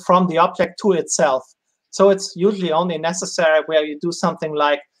value from the object to itself. So it's usually only necessary where you do something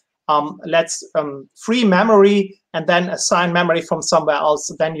like, let's free memory and then assign memory from somewhere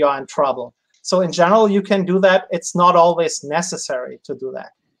else, then you're in trouble. So in general, you can do that. It's not always necessary to do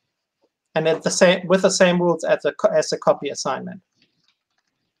that. And it's the same with the same rules as a copy assignment.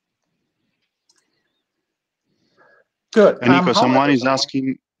 Good. And Nico, someone is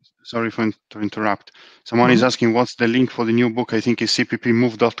asking, sorry to interrupt. Someone is asking what's the link for the new book. I think it's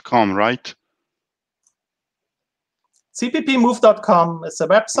cppmove.com, right? cppmove.com is a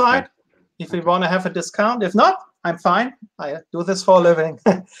website. Okay. If you want to have a discount. If not, I'm fine. I do this for a living.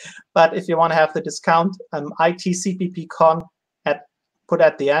 But if you want to have the discount, itCppCon put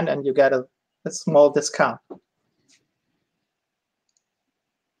at the end, and you get a small discount.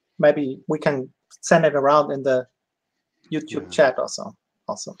 Maybe we can send it around in the YouTube chat also.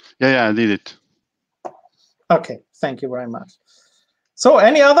 Awesome. Yeah, I did it. Okay, thank you very much. So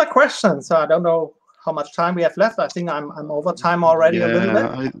any other questions? I don't know how much time we have left. I think I'm over time already a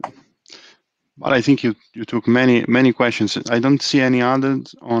little bit. But I think you took many questions. I don't see any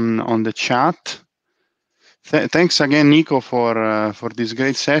others on the chat. Thanks again, Nico, for this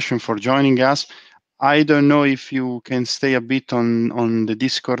great session, for joining us. I don't know if you can stay a bit on the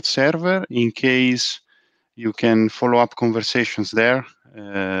Discord server in case you can follow up conversations there.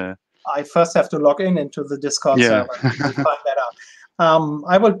 I first have to log into the Discord server to find that out.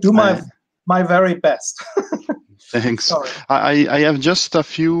 I will do my very best. Thanks. Sorry. I have just a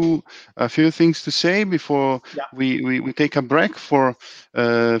few things to say before we take a break for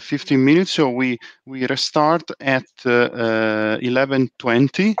 15 minutes. So we restart at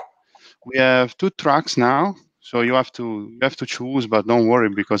 11:20. We have 2 tracks now, so you have to choose, but don't worry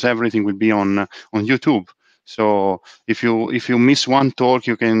because everything will be on YouTube. So if you miss one talk,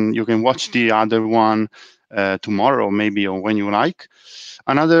 you can watch the other one tomorrow, maybe, or when you like.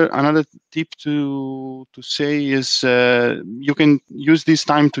 Another tip to say is you can use this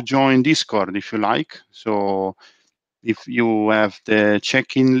time to join Discord if you like. So if you have the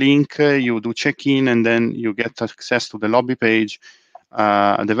check-in link, you do check-in and then you get access to the lobby page.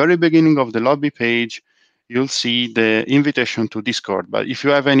 At the very beginning of the lobby page, you'll see the invitation to Discord. But if you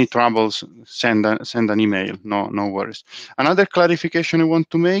have any troubles, send an email. No worries. Another clarification I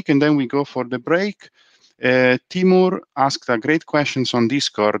want to make, and then we go for the break, Timur asked a great questions on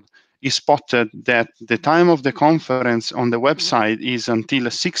Discord. He spotted that the time of the conference on the website is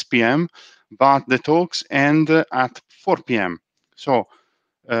until 6 p.m., but the talks end at 4 p.m. So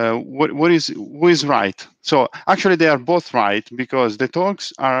who is right? So actually they are both right, because the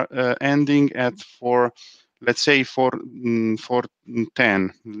talks are ending at 4, let's say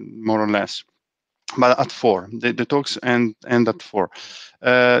 4:10, more or less. But at 4, the talks end at 4.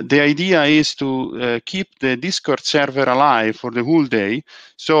 The idea is to keep the Discord server alive for the whole day.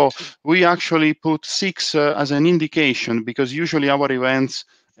 So we actually put 6 as an indication, because usually our events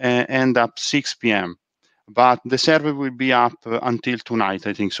end up 6 p.m. But the server will be up until tonight,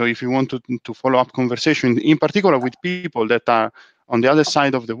 I think. So if you want to follow up conversation, in particular with people that are on the other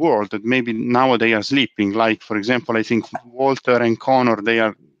side of the world, that maybe now they are sleeping, like, for example, I think Walter and Connor, they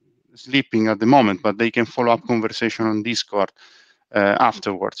are sleeping at the moment, but they can follow up conversation on Discord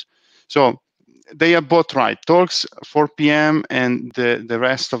afterwards. So they are both right. Talks 4 p.m. and the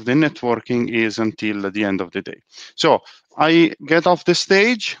rest of the networking is until the end of the day. So I get off the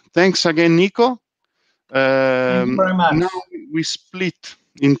stage. Thanks again, Nico. Thank you very much. Now we split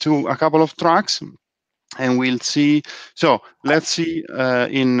into a couple of tracks, and we'll see. So let's see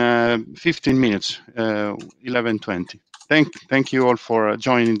in 15 minutes, 11:20. Thank you all for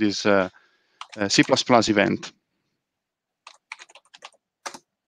joining this C++ event.